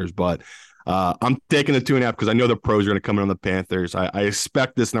Panthers. But I'm taking the 2.5 because I know the pros are going to come in on the Panthers. I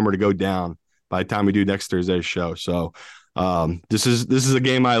expect this number to go down by the time we do next Thursday's show. So this is a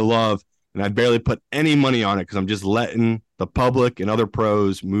game I love, and I barely put any money on it because I'm just letting the public and other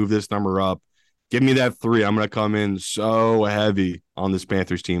pros move this number up. Give me that 3. I'm going to come in so heavy on this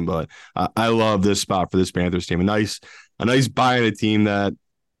Panthers team, but I love this spot for this Panthers team. A nice buy in a team that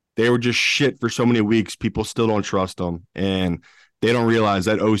they were just shit for so many weeks. People still don't trust them, and they don't realize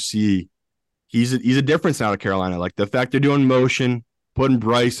that OC, he's a difference now to Carolina. Like, the fact they're doing motion, putting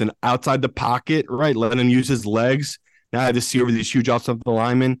Bryson outside the pocket, right, letting him use his legs. Now I have to see over these huge offensive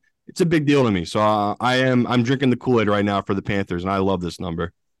linemen. It's a big deal to me. So I'm drinking the Kool-Aid right now for the Panthers, and I love this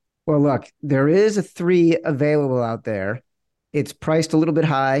number. Well, look, there is a 3 available out there. It's priced a little bit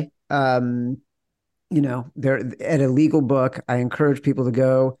high. They're at a legal book. I encourage people to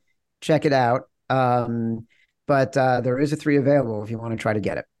go check it out. But there is a 3 available if you want to try to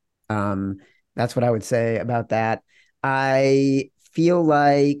get it. That's what I would say about that. I feel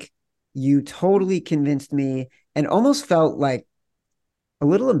like you totally convinced me and almost felt like a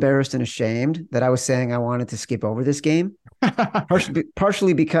little embarrassed and ashamed that I was saying I wanted to skip over this game.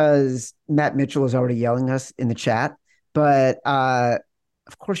 partially because Matt Mitchell is already yelling us in the chat. But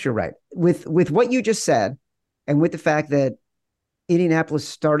of course you're right. With what you just said, and with the fact that Indianapolis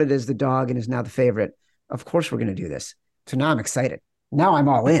started as the dog and is now the favorite, of course we're going to do this. So now I'm excited. Now I'm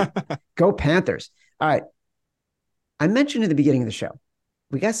all in. Go Panthers. All right. I mentioned at the beginning of the show,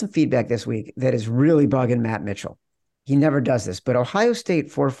 we got some feedback this week that is really bugging Matt Mitchell. He never does this, but Ohio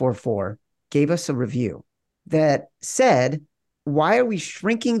State 444 gave us a review that said, why are we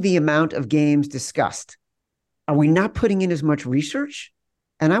shrinking the amount of games discussed? Are we not putting in as much research?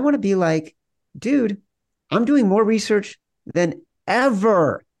 And I want to be like, dude, I'm doing more research than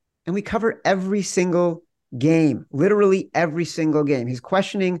ever. And we cover every single game, literally every single game. He's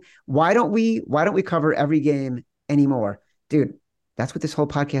questioning, why don't we cover every game anymore? Dude, that's what this whole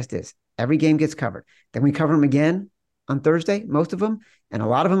podcast is. Every game gets covered. Then we cover them again on Thursday, most of them, and a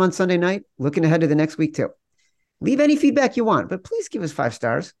lot of them on Sunday night, looking ahead to the next week too. Leave any feedback you want, but please give us 5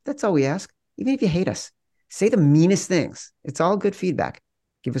 stars. That's all we ask. Even if you hate us, say the meanest things. It's all good feedback.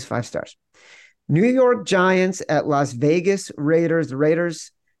 Give us 5 stars. New York Giants at Las Vegas Raiders. The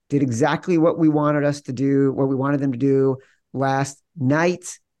Raiders did exactly what we wanted them to do last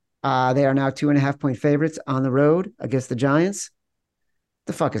night. They are now 2.5-point favorites on the road against the Giants.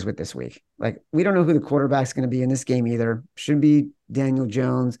 The fuck is with this week? Like, we don't know who the quarterback's going to be in this game either. Should be Daniel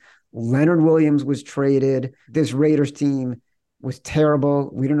Jones. Leonard Williams was traded. This Raiders team was terrible.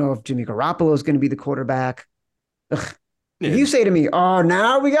 We don't know if Jimmy Garoppolo is going to be the quarterback. Ugh. If you say to me, oh,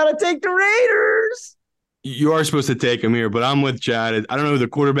 now we got to take the Raiders. You are supposed to take him here, but I'm with Chad. I don't know who the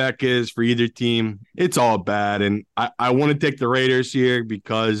quarterback is for either team. It's all bad. And I want to take the Raiders here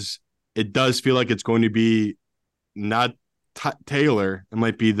because it does feel like it's going to be not Taylor. It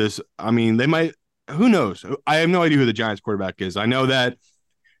might be this. I mean, they might. Who knows? I have no idea who the Giants quarterback is. I know that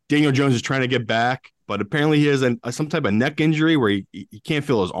Daniel Jones is trying to get back, but apparently he has some type of neck injury where he can't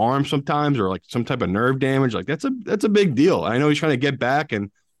feel his arm sometimes, or like some type of nerve damage. Like that's a big deal. I know he's trying to get back, and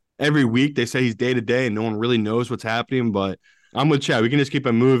every week they say he's day to day and no one really knows what's happening, but I'm with Chad. We can just keep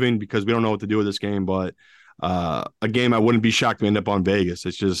it moving because we don't know what to do with this game, but a game I wouldn't be shocked to end up on Vegas.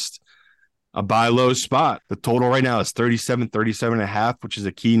 It's just a buy low spot. The total right now is 37.5, which is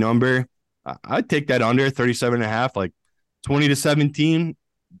a key number. I'd take that under 37.5, like 20-17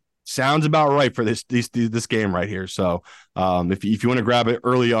 sounds about right for this game right here. So if you want to grab it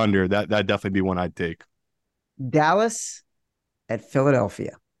early under, that'd definitely be one I'd take. Dallas at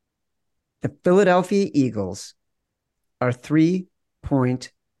Philadelphia. The Philadelphia Eagles are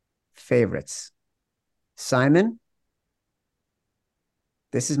 3-point favorites. Simon,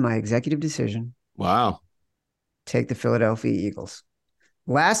 this is my executive decision. Wow. Take the Philadelphia Eagles.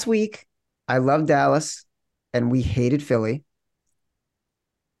 Last week, I loved Dallas, and we hated Philly.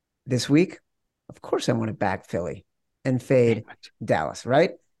 This week, of course, I want to back Philly and fade Dallas,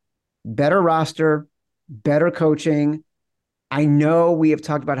 right? Better roster, better coaching. I know we have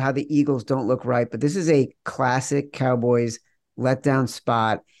talked about how the Eagles don't look right, but this is a classic Cowboys letdown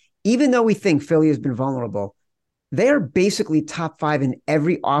spot. Even though we think Philly has been vulnerable, they are basically top 5 in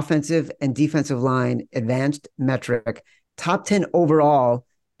every offensive and defensive line advanced metric, top 10 overall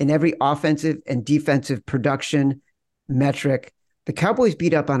in every offensive and defensive production metric. The Cowboys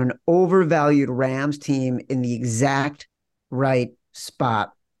beat up on an overvalued Rams team in the exact right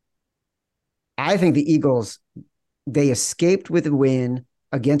spot. I think the Eagles, they escaped with a win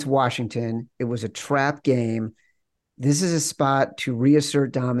against Washington. It was a trap game. This is a spot to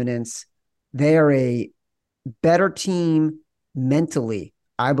reassert dominance. They are a better team mentally,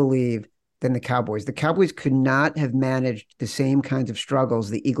 I believe, than the Cowboys. The Cowboys could not have managed the same kinds of struggles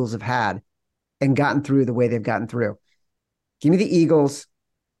the Eagles have had and gotten through the way they've gotten through. Give me the Eagles,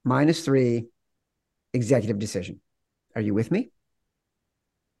 -3, executive decision. Are you with me?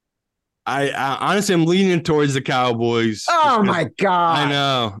 I honestly am leaning towards the Cowboys. Oh my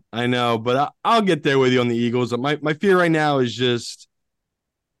God. I know, but I'll get there with you on the Eagles. My fear right now is just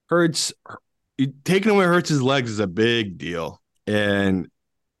Hurts. Taking away Hurts' legs is a big deal. And,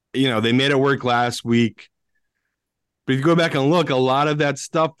 they made it work last week. But if you go back and look, a lot of that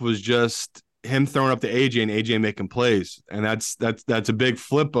stuff was just him throwing up to AJ and AJ making plays. And that's a big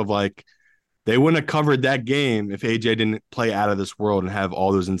flip of like, they wouldn't have covered that game if AJ didn't play out of this world and have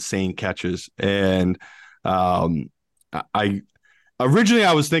all those insane catches. And I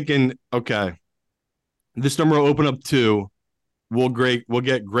originally was thinking, okay, this number will open up 2. We'll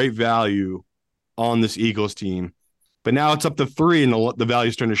get great value on this Eagles team. But now it's up to 3, and the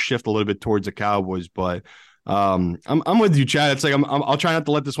value's starting to shift a little bit towards the Cowboys. But I'm with you, Chad. It's like I'll try not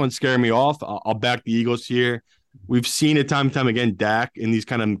to let this one scare me off. I'll back the Eagles here. We've seen it time and time again. Dak in these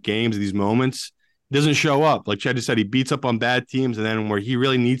kind of games, these moments, doesn't show up. Like Chad just said, he beats up on bad teams, and then where he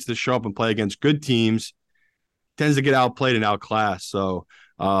really needs to show up and play against good teams, tends to get outplayed and outclassed. So,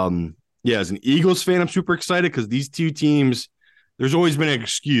 as an Eagles fan, I'm super excited because these two teams, there's always been an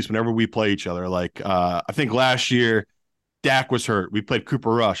excuse whenever we play each other. Like I think last year, Dak was hurt. We played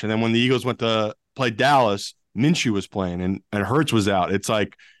Cooper Rush, and then when the Eagles went to play Dallas, Minshew was playing and Hurts was out. It's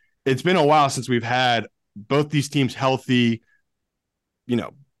like it's been a while since we've had both these teams healthy,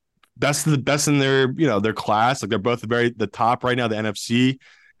 best of the best in their their class. Like they're both the top right now. The NFC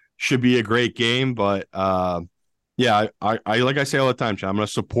should be a great game, but I like I say all the time, Chad, I'm going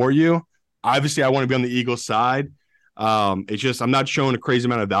to support you. Obviously, I want to be on the Eagles side. It's just I'm not showing a crazy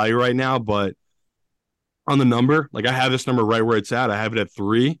amount of value right now, but on the number, like I have this number right where it's at. I have it at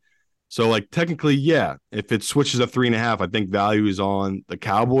 3. So like technically, if it switches to 3.5, I think value is on the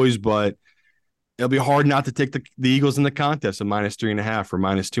Cowboys, but it'll be hard not to take the Eagles in the contest at -3.5 or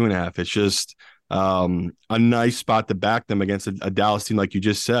 -2.5. It's just a nice spot to back them against a Dallas team, like you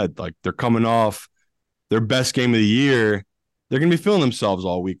just said. Like they're coming off their best game of the year. They're going to be feeling themselves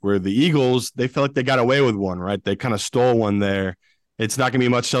all week, where the Eagles, they feel like they got away with one, right? They kind of stole one there. It's not going to be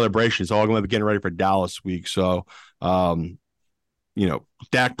much celebration. It's all going to be getting ready for Dallas week. So,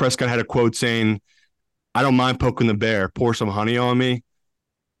 Dak Prescott had a quote saying, "I don't mind poking the bear. Pour some honey on me."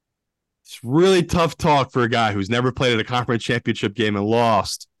 It's really tough talk for a guy who's never played at a conference championship game and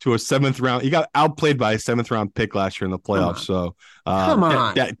lost to a 7th round. He got outplayed by a 7th round pick last year in the playoffs. So Come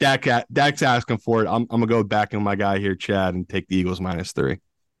on. Dak's asking for it. I'm going to go back on my guy here, Chad, and take the Eagles -3.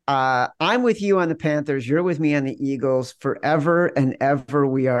 I'm with you on the Panthers. You're with me on the Eagles. Forever and ever,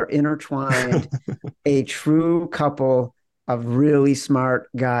 we are intertwined. A true couple of really smart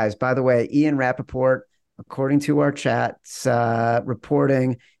guys. By the way, Ian Rappaport, according to our chats,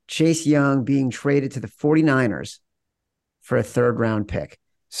 reporting Chase Young being traded to the 49ers for a 3rd round pick.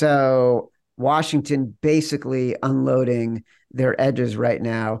 So Washington basically unloading their edges right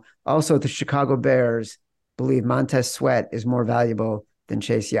now. Also, the Chicago Bears believe Montez Sweat is more valuable than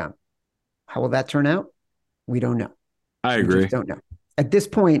Chase Young. How will that turn out? We don't know. I agree. We just don't know. At this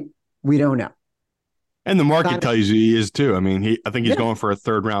point, we don't know. And the market tells you he is too. I mean, I think he's going for a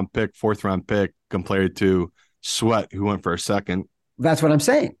 3rd round pick, 4th round pick compared to Sweat, who went for a 2nd. That's what I'm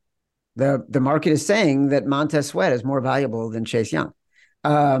saying. The market is saying that Montez Sweat is more valuable than Chase Young.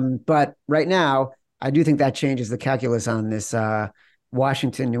 But right now, I do think that changes the calculus on this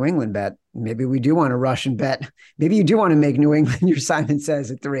Washington New England bet. Maybe we do want to rush and bet. Maybe you do want to make New England your Simon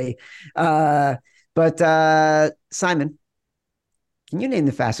Says at 3. But Simon, can you name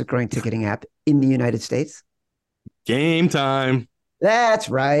the fastest growing ticketing app in the United States? Game Time. That's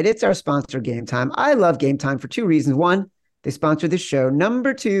right. It's our sponsor, Game Time. I love Game Time for 2 reasons. 1, they sponsor this show.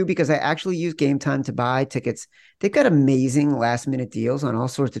 Number 2, because I actually use Game Time to buy tickets. They've got amazing last-minute deals on all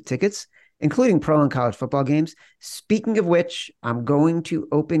sorts of tickets, including pro and college football games. Speaking of which, I'm going to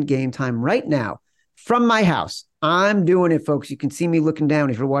open Game Time right now from my house. I'm doing it, folks. You can see me looking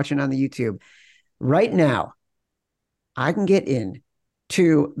down if you're watching on the YouTube. Right now, I can get in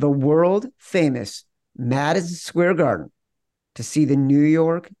to the world-famous Madison Square Garden to see the New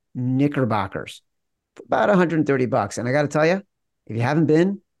York Knickerbockers for about $130. And I got to tell you, if you haven't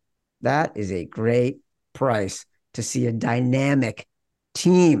been, that is a great price to see a dynamic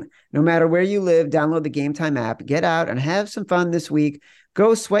team. No matter where you live, download the Game Time app, get out and have some fun this week.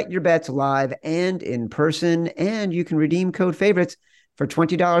 Go sweat your bets live and in person, and you can redeem code favorites for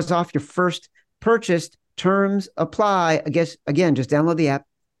 $20 off your first purchase. Terms apply. I guess, again, just download the app,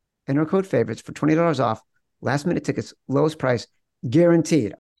 enter code favorites for $20 off. Last minute tickets, lowest price,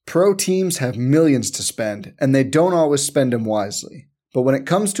 guaranteed. Pro teams have millions to spend, and they don't always spend them wisely. But when it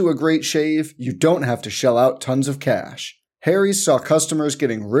comes to a great shave, you don't have to shell out tons of cash. Harry's saw customers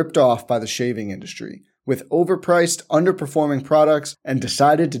getting ripped off by the shaving industry with overpriced, underperforming products and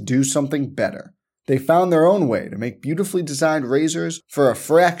decided to do something better. They found their own way to make beautifully designed razors for a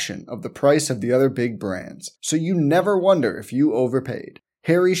fraction of the price of the other big brands, so you never wonder if you overpaid.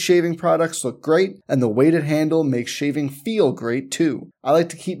 Harry's shaving products look great, and the weighted handle makes shaving feel great too. I like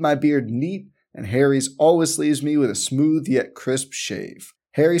to keep my beard neat, and Harry's always leaves me with a smooth yet crisp shave.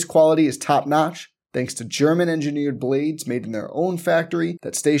 Harry's quality is top-notch, thanks to German-engineered blades made in their own factory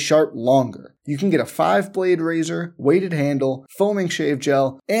that stay sharp longer. You can get a 5-blade razor, weighted handle, foaming shave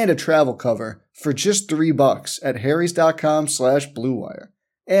gel, and a travel cover for just $3 at harrys.com/bluewire.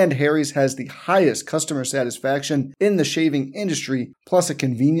 And Harry's has the highest customer satisfaction in the shaving industry, plus a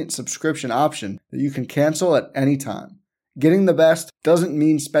convenient subscription option that you can cancel at any time. Getting the best doesn't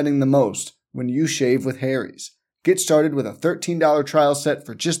mean spending the most when you shave with Harry's. Get started with a $13 trial set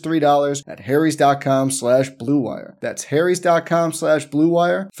for just $3 at harrys.com/bluewire. That's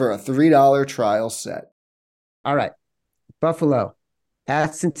harrys.com/bluewire for a $3 trial set. All right. Buffalo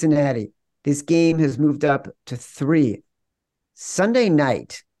at Cincinnati. This game has moved up to 3. Sunday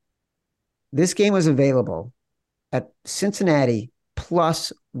night, this game was available at Cincinnati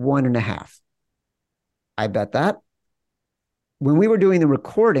plus 1.5. I bet that. When we were doing the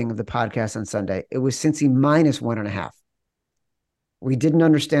recording of the podcast on Sunday, it was Cincy minus 1.5. We didn't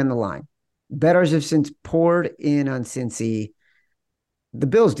understand the line. Bettors have since poured in on Cincy. The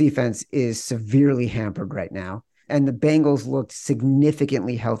Bills' defense is severely hampered right now, and the Bengals looked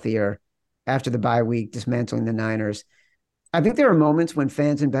significantly healthier after the bye week, dismantling the Niners. I think there are moments when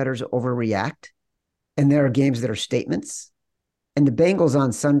fans and bettors overreact, and there are games that are statements. And the Bengals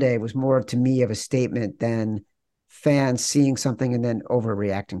on Sunday was more, to me, of a statement than fans seeing something and then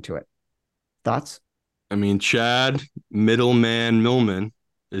overreacting to it. Thoughts? I mean, Chad, middleman Millman,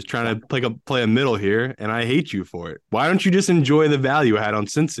 is trying to play a middle here, and I hate you for it. Why don't you just enjoy the value I had on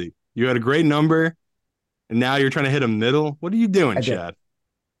Cincy? You had a great number, and now you're trying to hit a middle? What are you doing, Chad?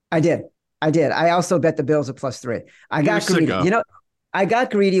 I did. I also bet the Bills at plus 3. I got greedy. I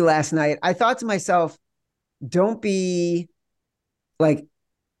got greedy last night. I thought to myself, don't be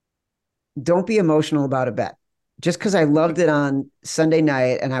emotional about a bet. Just because I loved it on Sunday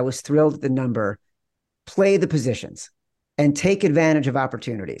night and I was thrilled at the number, play the positions and take advantage of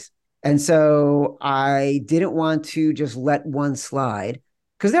opportunities. And so I didn't want to just let one slide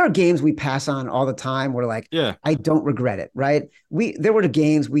because there are games we pass on all the time where like, Yeah. I don't regret it, right? There were the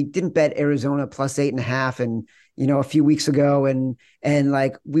games we didn't bet Arizona plus 8.5 and a few weeks ago. And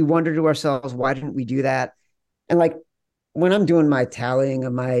like we wondered to ourselves, why didn't we do that? And like when I'm doing my tallying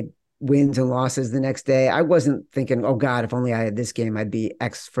of my wins and losses the next day, I wasn't thinking, oh God, if only I had this game, I'd be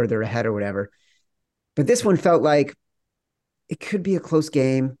X further ahead or whatever. But this one felt like it could be a close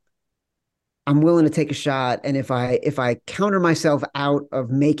game. I'm willing to take a shot. And if I counter myself out of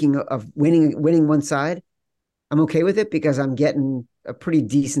winning one side, I'm okay with it because I'm getting a pretty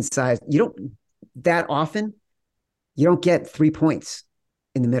decent size. That often, you don't get 3 points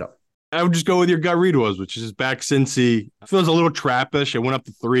in the middle. I would just go with your gut read which is back Cincy. It feels a little trappish. It went up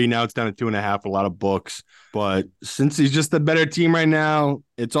to 3. Now it's down to 2.5 for a lot of books. But Cincy's just a better team right now.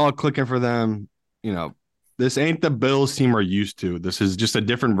 It's all clicking for them. This ain't the Bills team we're used to. This is just a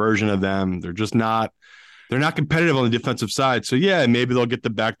different version of them. They're not competitive on the defensive side. So, yeah, maybe they'll get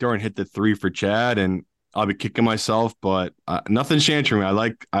the back door and hit the 3 for Chad, and I'll be kicking myself. But nothing's changing me. I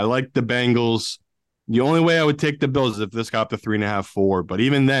like the Bengals. The only way I would take the Bills is if this got up to 3.5, 4. But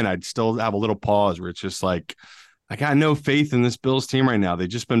even then, I'd still have a little pause where it's just like, I got no faith in this Bills team right now. They've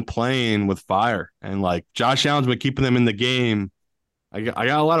just been playing with fire. And, like, Josh Allen's been keeping them in the game. I got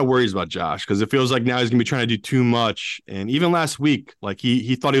a lot of worries about Josh because it feels like now he's going to be trying to do too much. And even last week, like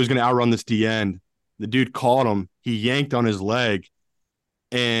he thought he was going to outrun this D end. The dude caught him. He yanked on his leg.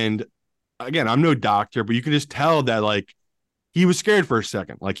 And again, I'm no doctor, but you can just tell that like he was scared for a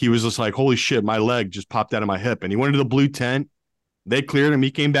second. Like he was just like, holy shit, my leg just popped out of my hip. And he went into the blue tent. They cleared him.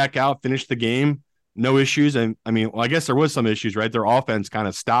 He came back out, finished the game. No issues. And I mean, well, I guess there was some issues, right? Their offense kind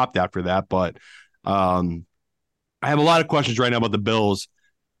of stopped after that. But I have a lot of questions right now about the Bills.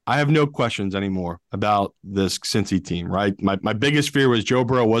 I have no questions anymore about this Cincy team, right? My biggest fear was Joe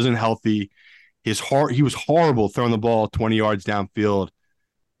Burrow wasn't healthy. He was horrible throwing the ball 20 yards downfield.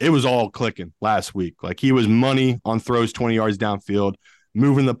 It was all clicking last week. Like he was money on throws 20 yards downfield,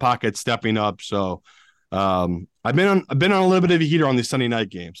 moving the pocket, stepping up. So I've been on a little bit of a heater on these Sunday night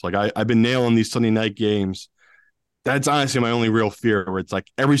games. Like I've been nailing these Sunday night games. That's honestly my only real fear, where it's like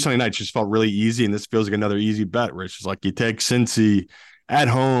every Sunday night just felt really easy, and this feels like another easy bet where it's just like you take Cincy at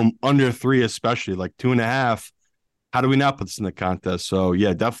home under 3, especially like 2.5. How do we not put this in the contest? So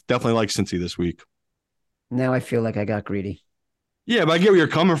yeah, definitely like Cincy this week. Now I feel like I got greedy. Yeah, but I get where you're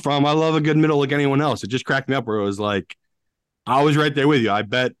coming from. I love a good middle like anyone else. It just cracked me up where it was like I was right there with you. I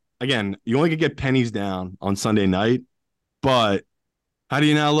bet again, you only could get pennies down on Sunday night, but how do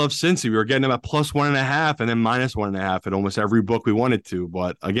you not love Cincy? We were getting them at plus 1.5 and then minus 1.5 at almost every book we wanted to.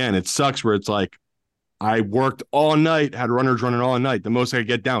 But again, it sucks where it's like I worked all night, had runners running all night. The most I could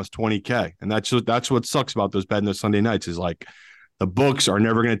get down was 20K. And that's what sucks about those betting those Sunday nights is like the books are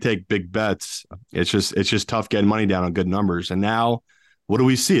never going to take big bets. It's just tough getting money down on good numbers. And now what do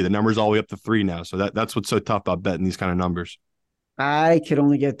we see? The number's all the way up to 3 now. So that's what's so tough about betting these kind of numbers. I could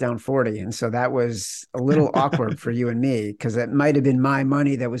only get down 40. And so that was a little awkward for you and me because it might have been my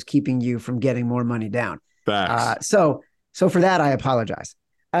money that was keeping you from getting more money down. Facts. So for that, I apologize.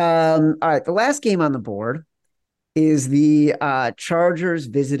 All right. The last game on the board is the Chargers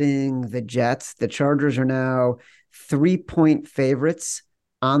visiting the Jets. The Chargers are now 3-point favorites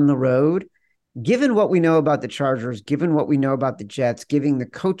on the road. Given what we know about the Chargers, given what we know about the Jets, given the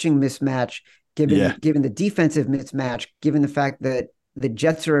coaching mismatch, given the defensive mismatch, given the fact that the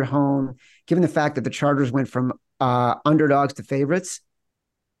Jets are at home, given the fact that the Chargers went from underdogs to favorites,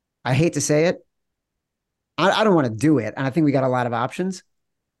 I hate to say it. I don't want to do it. And I think we got a lot of options.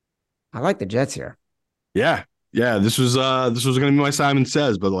 I like the Jets here. Yeah. This was going to be my Simon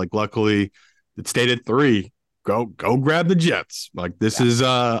Says, but like luckily it stayed at 3. Go grab the Jets. Like this is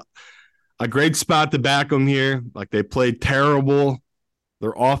a great spot to back them here. Like they played terrible.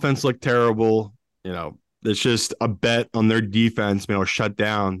 Their offense looked terrible. It's just a bet on their defense, shut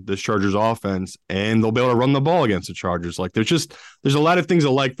down this Chargers offense, and they'll be able to run the ball against the Chargers. Like there's a lot of things I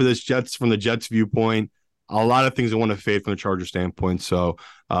like for this Jets from the Jets viewpoint. A lot of things I want to fade from the Chargers standpoint. So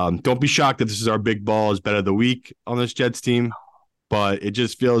don't be shocked that this is our big balls bet of the week on this Jets team, but it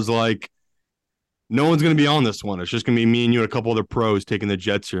just feels like no one's going to be on this one. It's just going to be me and you and a couple other pros taking the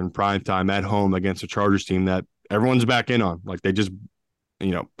Jets here in prime time at home against a Chargers team that everyone's back in on. Like they just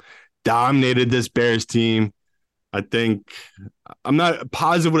dominated this Bears team. I think I'm not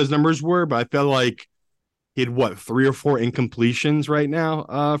positive what his numbers were, but I felt like he had 3 or 4 incompletions right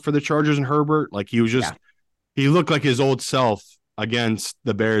now for the Chargers and Herbert. Like he was just he looked like his old self against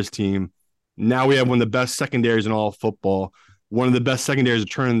the Bears team. Now we have one of the best secondaries in all of football, one of the best secondaries to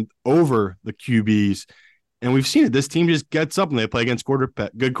turn over the QBs. And we've seen it. This team just gets up when they play against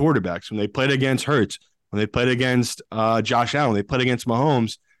good quarterbacks. When they played against Hurts, when they played against Josh Allen, they played against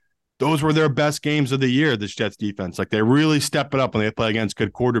Mahomes. Those were their best games of the year, this Jets defense. Like, they really step it up when they play against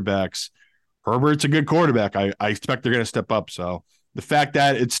good quarterbacks. Herbert's a good quarterback. I expect they're going to step up. So the fact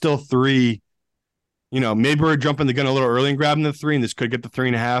that it's still 3, maybe we're jumping the gun a little early and grabbing the 3, and this could get the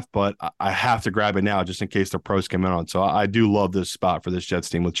 3.5, but I have to grab it now just in case the pros come in on. So I do love this spot for this Jets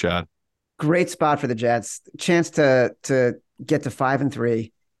team with Chad. Great spot for the Jets. Chance to get to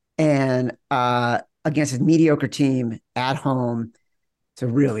 5-3 and against a mediocre team at home. It's a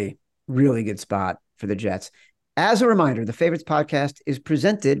really, really good spot for the Jets. As a reminder, the Favorites podcast is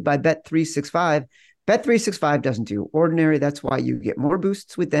presented by Bet365. Bet365 doesn't do ordinary. That's why you get more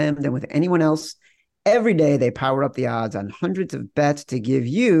boosts with them than with anyone else. Every day, they power up the odds on hundreds of bets to give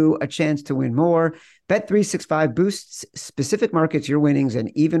you a chance to win more. Bet365 boosts specific markets, your winnings,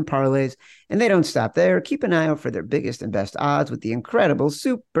 and even parlays. And they don't stop there. Keep an eye out for their biggest and best odds with the incredible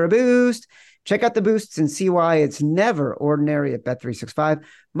Super Boost. Check out the boosts and see why it's never ordinary at Bet365.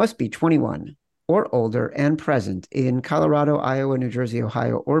 Must be 21 or older and present in Colorado, Iowa, New Jersey,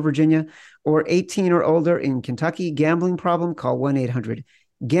 Ohio, or Virginia, or 18 or older in Kentucky. Gambling problem? Call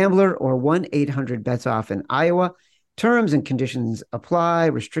 1-800-GAMBLER or 1-800-BETS-OFF in Iowa. Terms and conditions apply.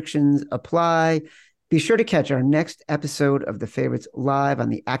 Restrictions apply. Be sure to catch our next episode of The Favorites live on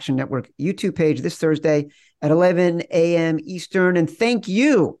the Action Network YouTube page this Thursday at 11 a.m. Eastern. And thank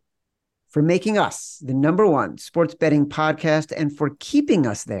you for making us the #1 sports betting podcast and for keeping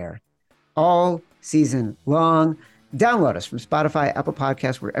us there all season long. Download us from Spotify, Apple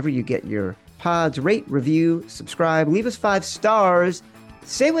Podcasts, wherever you get your pods. Rate, review, subscribe, leave us 5 stars.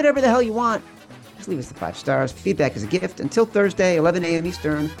 Say whatever the hell you want. Just leave us the 5 stars. Feedback is a gift. Until Thursday, 11 a.m.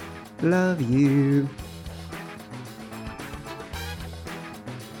 Eastern. Love you.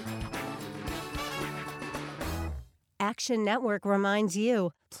 Action Network reminds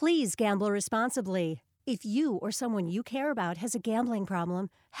you, please gamble responsibly. If you or someone you care about has a gambling problem,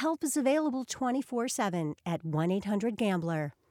 help is available 24/7 at 1-800-GAMBLER.